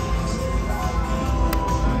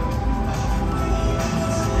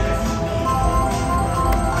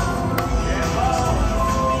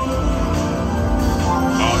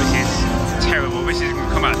 This is going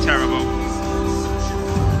to come out terrible.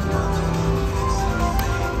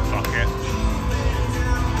 Fuck it.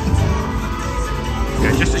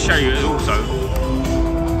 Yeah, just to show you it also.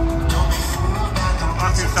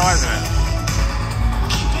 Fucking size of it.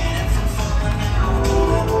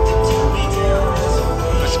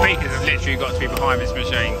 The speakers have literally got to be behind this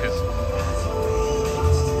machine because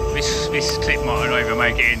this clip might not even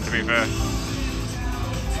make it in, to be fair.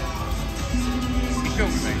 You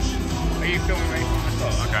filming me? Are you filming me?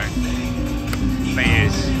 Oh, okay. But he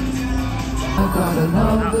is. I got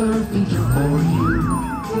another feature for you.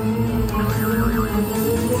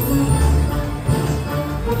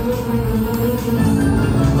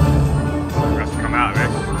 We'll have to come out of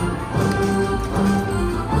this.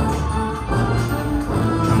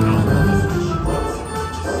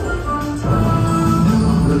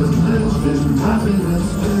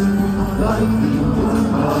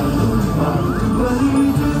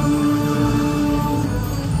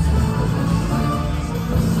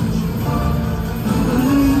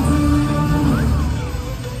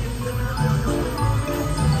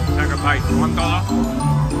 Like $1. A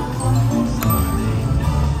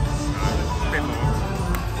bit more.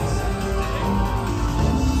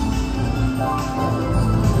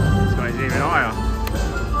 This guy's even higher.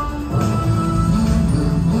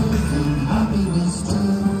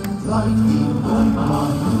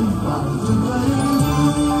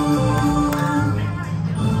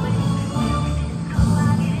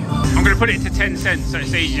 I'm going to put it to 10 cents so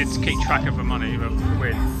it's easier to keep track of the money, but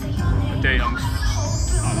we're doing on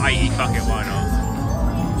 80, fuck it, why not?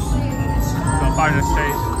 Got a bonus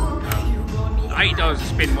too. $8 to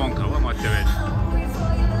spin Wonka, what am I doing?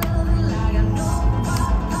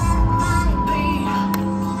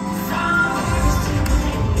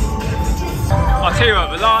 I'll tell you what,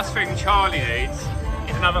 the last thing Charlie needs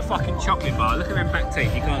is another fucking chocolate bar. Look at them back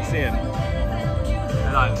teeth, you can't see them.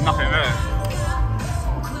 They're like, nothing there.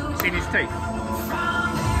 Seen his teeth?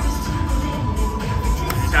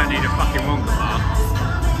 You don't need a fucking Wonka bar.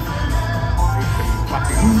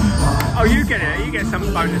 Oh, you get it. You get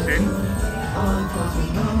some bonus in.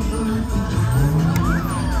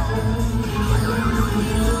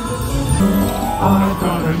 I've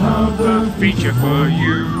got another feature for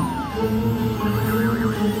you.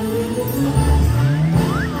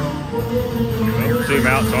 Zoom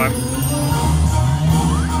out time.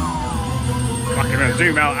 Fucking hell.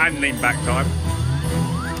 zoom out and lean back time.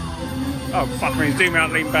 Oh fuck me, zoom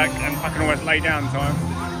out, lean back and fucking almost lay down time.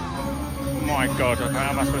 My god, how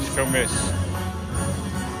am I supposed to film this?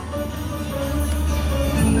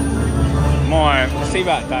 See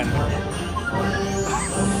that, Dan?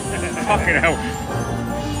 Fucking hell.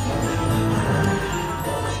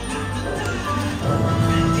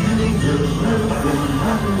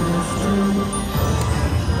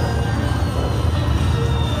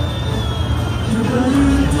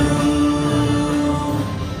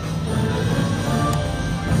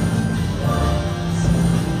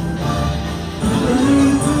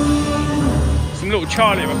 Some little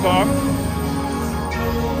Charlie at the park.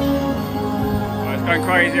 Going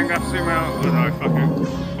crazy, I'm gonna have to zoom out. Oh no, fuck it.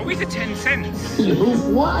 Oh, we did 10 cents. You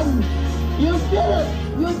won! You did it!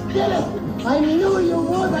 You did it! I knew you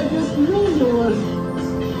would! I just knew you would!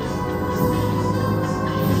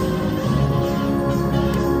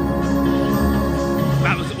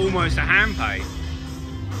 That was almost a hand pay.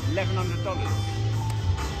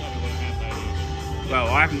 $1,100. Well,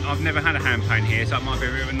 I've never had a hand pay in here, so it might be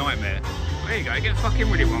a bit of a nightmare. There you go, get fucking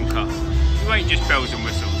with it, Wonka. You ain't just bells and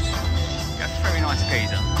whistles. You're a very nice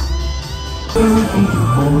geezer. Oh,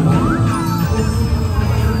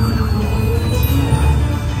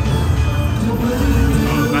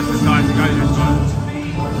 that's the size to go this time.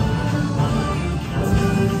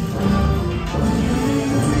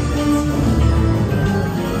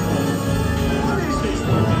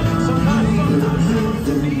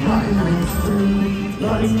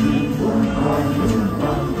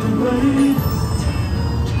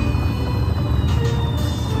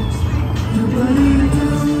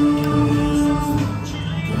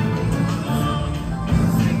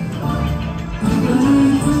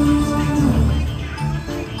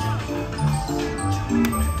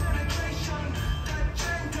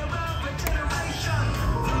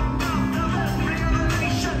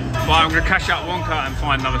 Well, I'm going to cash out Wonka and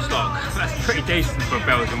find another stock. That's pretty decent for a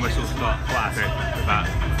bells and whistles stock. Quite happy with that.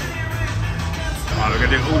 Right, we're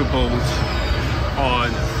going to do all the balls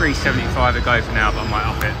on $3.75 to go for now, but I might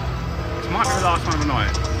up it. This might be the last one of the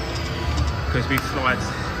night because we fly in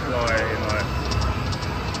like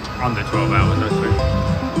under 12 hours, I think.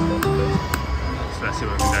 So let's see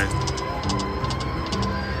what we can do.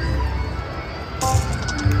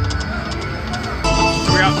 So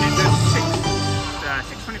we're up into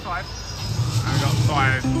 6.25. And we got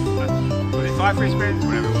 5 free spins,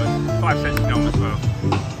 whatever it was. 5 cents to film as well.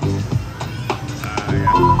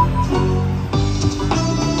 Yeah.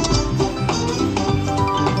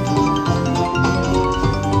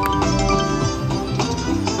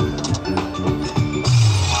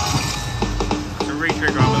 So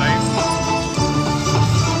re-trigger, I believe.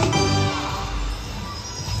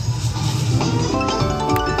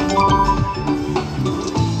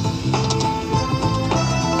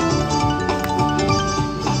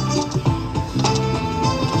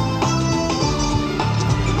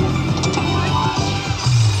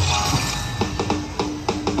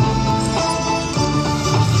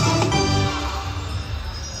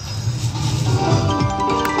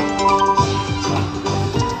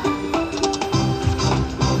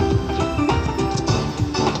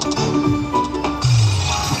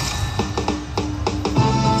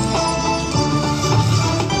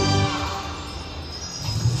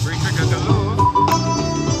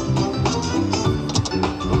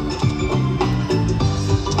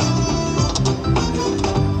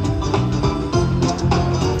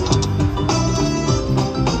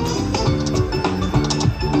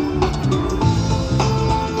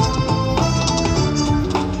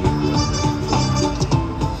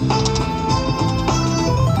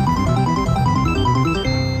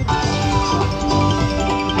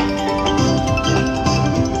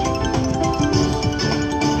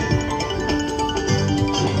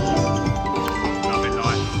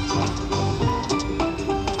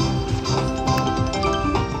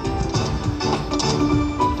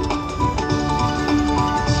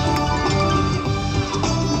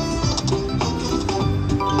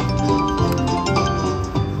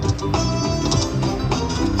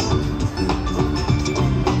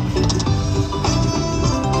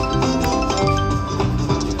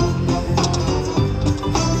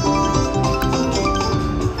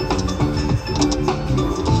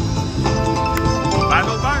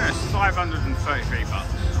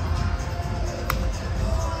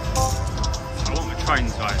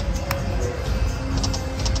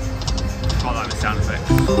 sound effects.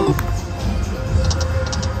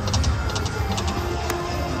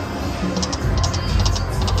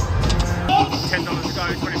 $10 to go,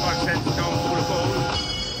 25 cents to go on all the balls.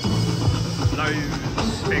 Low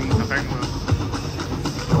things, I think.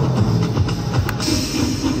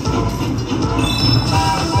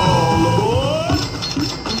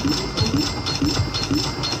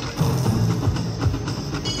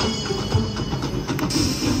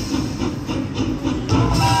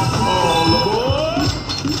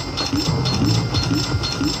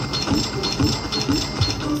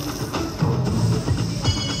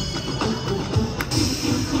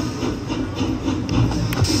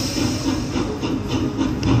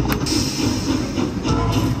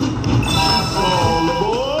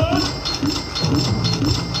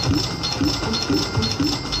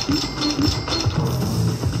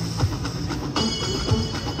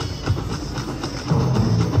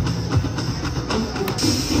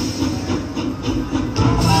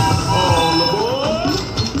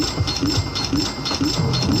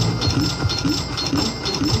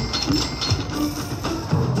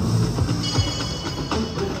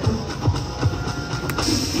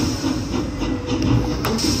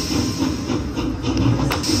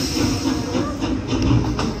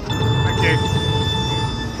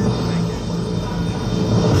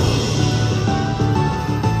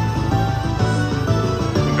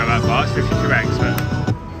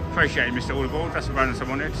 appreciate you missed it all aboard. That's what bonus I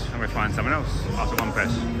wanted, and we'll find someone else after one press.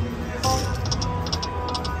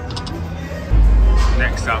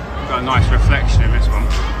 Next up, we've got a nice reflection in this one.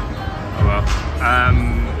 Oh well.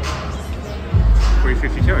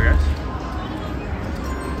 352, I guess.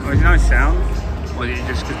 Oh, is it no sound? Or is it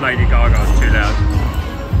just because Lady Gaga's too loud?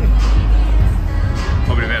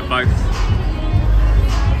 Probably a bit of both.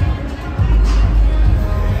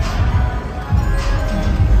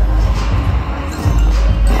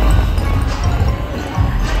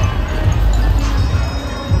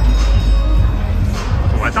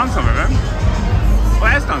 I've done something then. Well,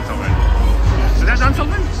 it has done something. So that's done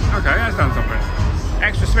something? Okay, it has done something.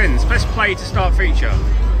 Extra spins. Press play to start feature.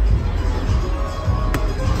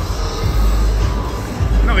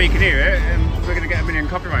 Not that you can hear it, and we're going to get a million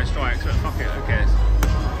copyright strikes, but fuck it, who cares?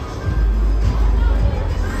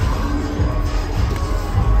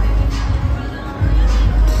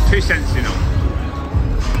 $2 in all.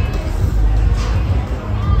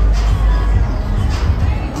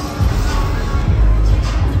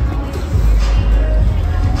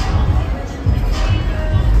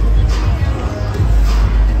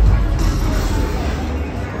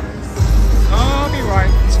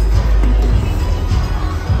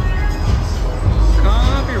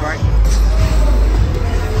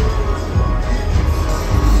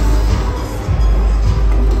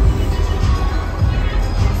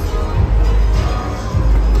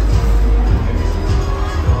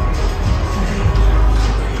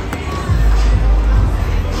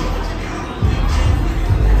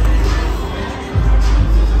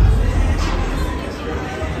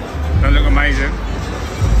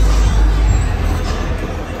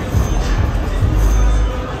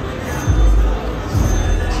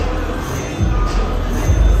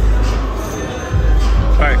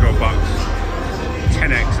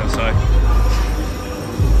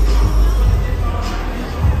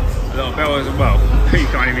 Well, you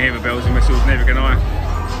can't even hear the bells and whistles, never can I.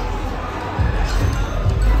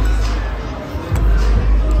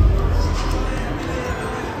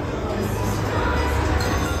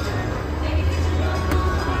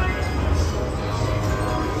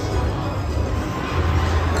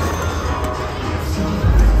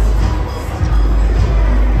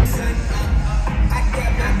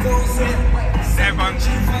 Everyone's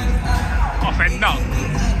off and nut.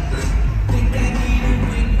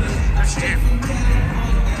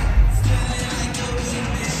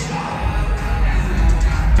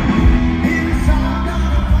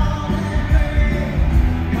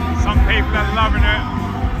 Some people are loving it,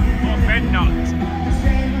 or they're not.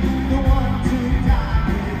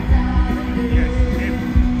 Yes, it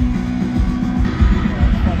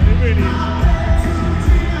really is.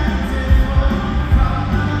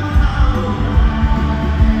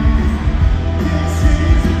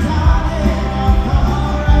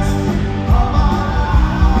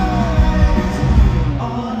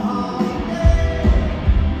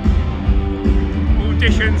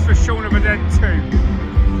 Auditions for Shaun of the Dead 2.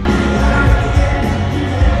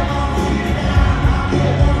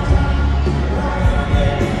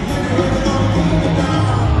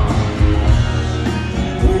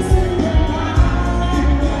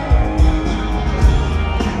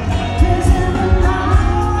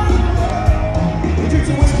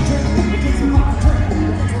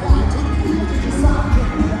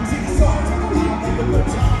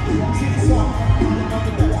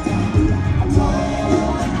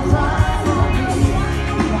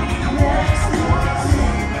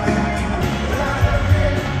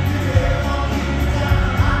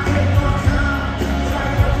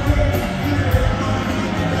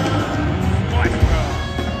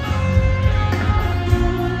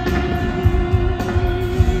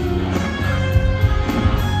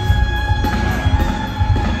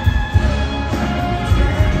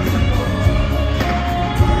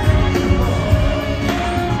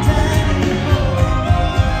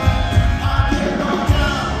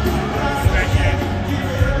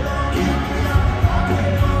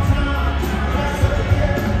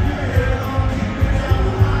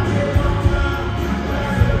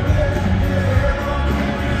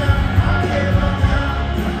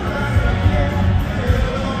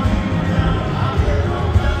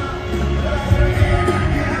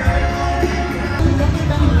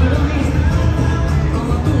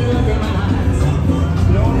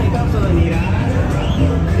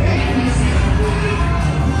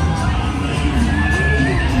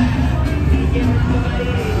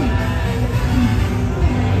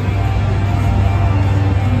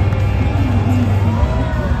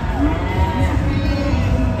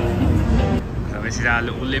 Our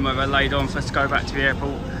little limo we're laid on for us to go back to the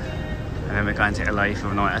airport, and then we're going to LA for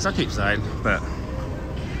the night, as I keep saying, but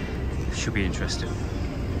should be interesting.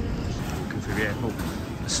 Looking through the airport.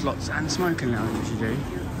 The slots and smoking lounge, which you do.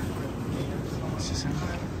 What's this in?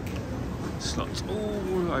 Slots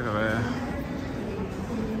all over there.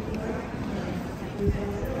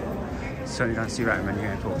 Certainly don't see that in many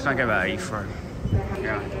airports. Don't go about Heathrow.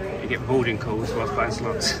 Yeah, you get boarding calls whilst playing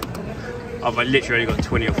slots. I've literally only got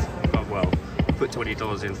 20 off. Well, put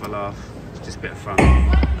 $20 in for a laugh. It's just a bit of fun,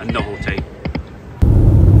 a novelty.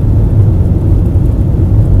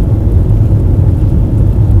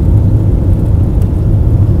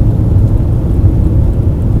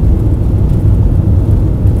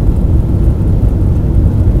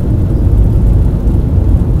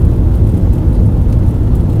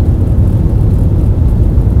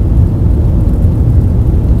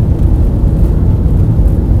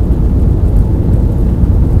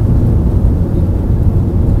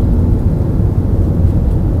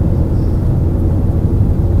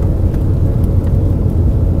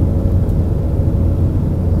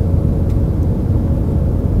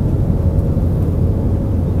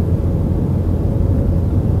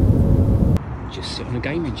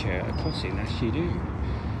 Gaming chair at a crossing, as you do.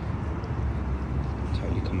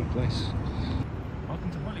 Totally commonplace. Welcome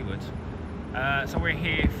to Hollywood. So we're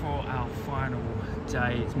here for our final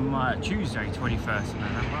day. It's Tuesday, 21st of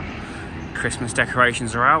November. Christmas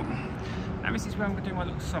decorations are out. And this is where I'm going to do my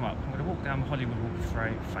little sum up. I'm going to walk down the Hollywood Walk of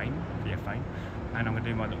Fame, and I'm going to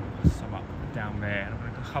do my little sum up down there. And I'm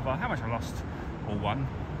going to cover how much I lost, or won,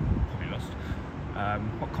 probably lost,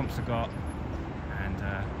 what comps I got, and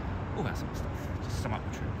all that sort of stuff. Just sum up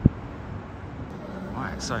the trip.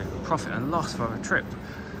 Right, so profit and loss for the trip.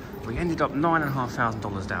 We ended up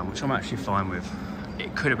 $9,500 down, which I'm actually fine with.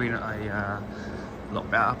 It could have been a lot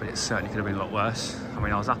better, but it certainly could have been a lot worse. I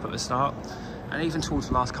mean, I was up at the start, and even towards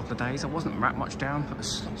the last couple of days, I wasn't that much down, but the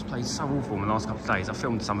slots played so awful in the last couple of days. I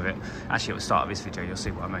filmed some of it, actually at the start of this video, you'll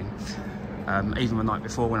see what I mean. Even the night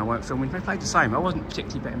before when I weren't filming, they played the same. I wasn't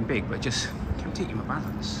particularly betting big, but just kept eating my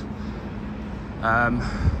balance.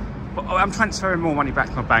 But I'm transferring more money back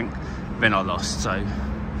to my bank than I lost, so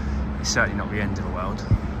it's certainly not the end of the world.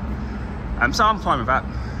 So I'm fine with that.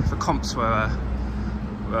 The comps were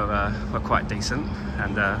quite decent,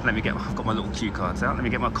 and I've got my little cue cards out. Let me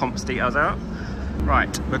get my comps details out.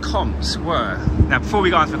 Right, the comps were, now before we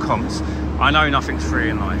go into the comps, I know nothing's free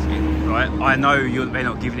in life, right? I know they're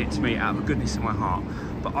not giving it to me out of the goodness of my heart,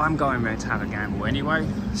 but I'm going there to have a gamble anyway.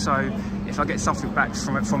 So if I get something back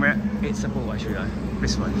from it, it's a ball. Actually, go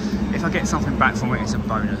this way. If I get something back from it, it's a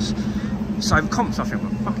bonus. So the comps, I think, were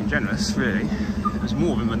fucking generous, really. It was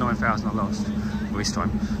more than the 9,000 I lost this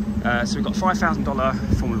time. So we've got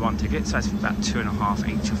 $5,000 Formula 1 tickets, so that's about 2.5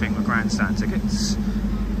 each, I think, the grandstand tickets.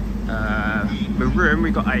 The room, we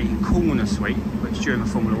got a corner suite, which during the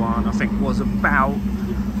Formula 1, I think, was about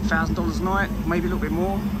 $1,000 a night, maybe a little bit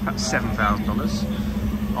more, about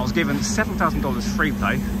 $7,000. I was given $7,000 free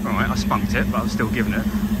play. All right, I spunked it, but I was still giving it.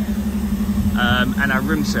 And our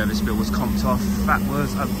room service bill was comped off. That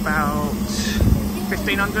was about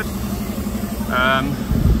 $1,500.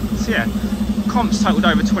 So yeah, comps totaled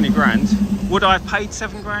over 20 grand. Would I have paid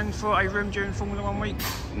 7 grand for a room during Formula 1 week?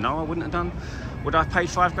 No, I wouldn't have done. Would I have paid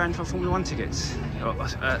 5 grand for Formula 1 tickets?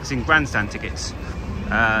 It's in grandstand tickets.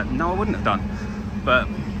 No, I wouldn't have done. But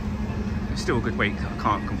it's still a good week. I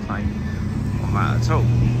can't complain on that at all.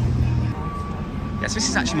 Yes, this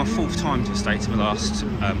is actually my 4th time to stay to the last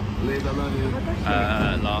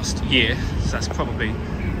year, so that's probably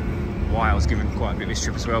why I was given quite a bit of this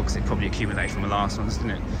trip as well, because it probably accumulated from the last ones,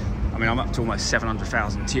 didn't it? I mean, I'm up to almost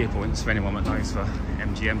 700,000 tier points for anyone that knows for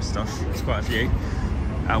MGM stuff. There's quite a few.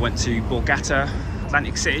 I went to Borgata,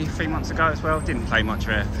 Atlantic City 3 months ago as well. Didn't play much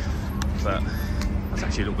there, but I was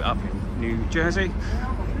actually a little bit up in New Jersey.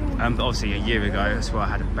 But obviously a year ago, that's where I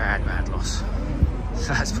had a bad loss.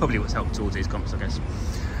 So that's probably what's helped towards these comps, I guess.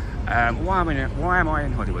 Why am I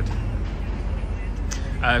in Hollywood?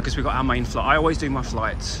 Because we've got our main flight. I always do my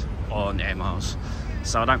flights on air miles,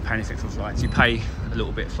 so I don't pay anything for flights. You pay a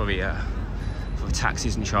little bit for the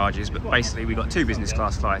taxes and charges, but basically we got 2 business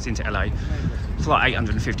class flights into LA, flight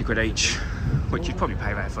 850 quid each, which you'd probably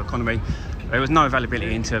pay that for economy. There was no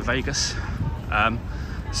availability into Vegas,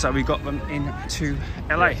 so we got them into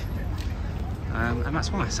LA. And that's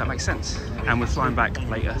why, so that makes sense. And we're flying back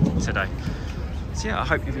later today. So yeah, I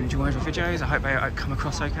hope you've enjoyed the videos. I hope they come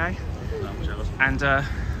across okay. And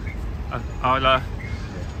I'll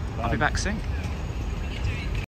be back soon.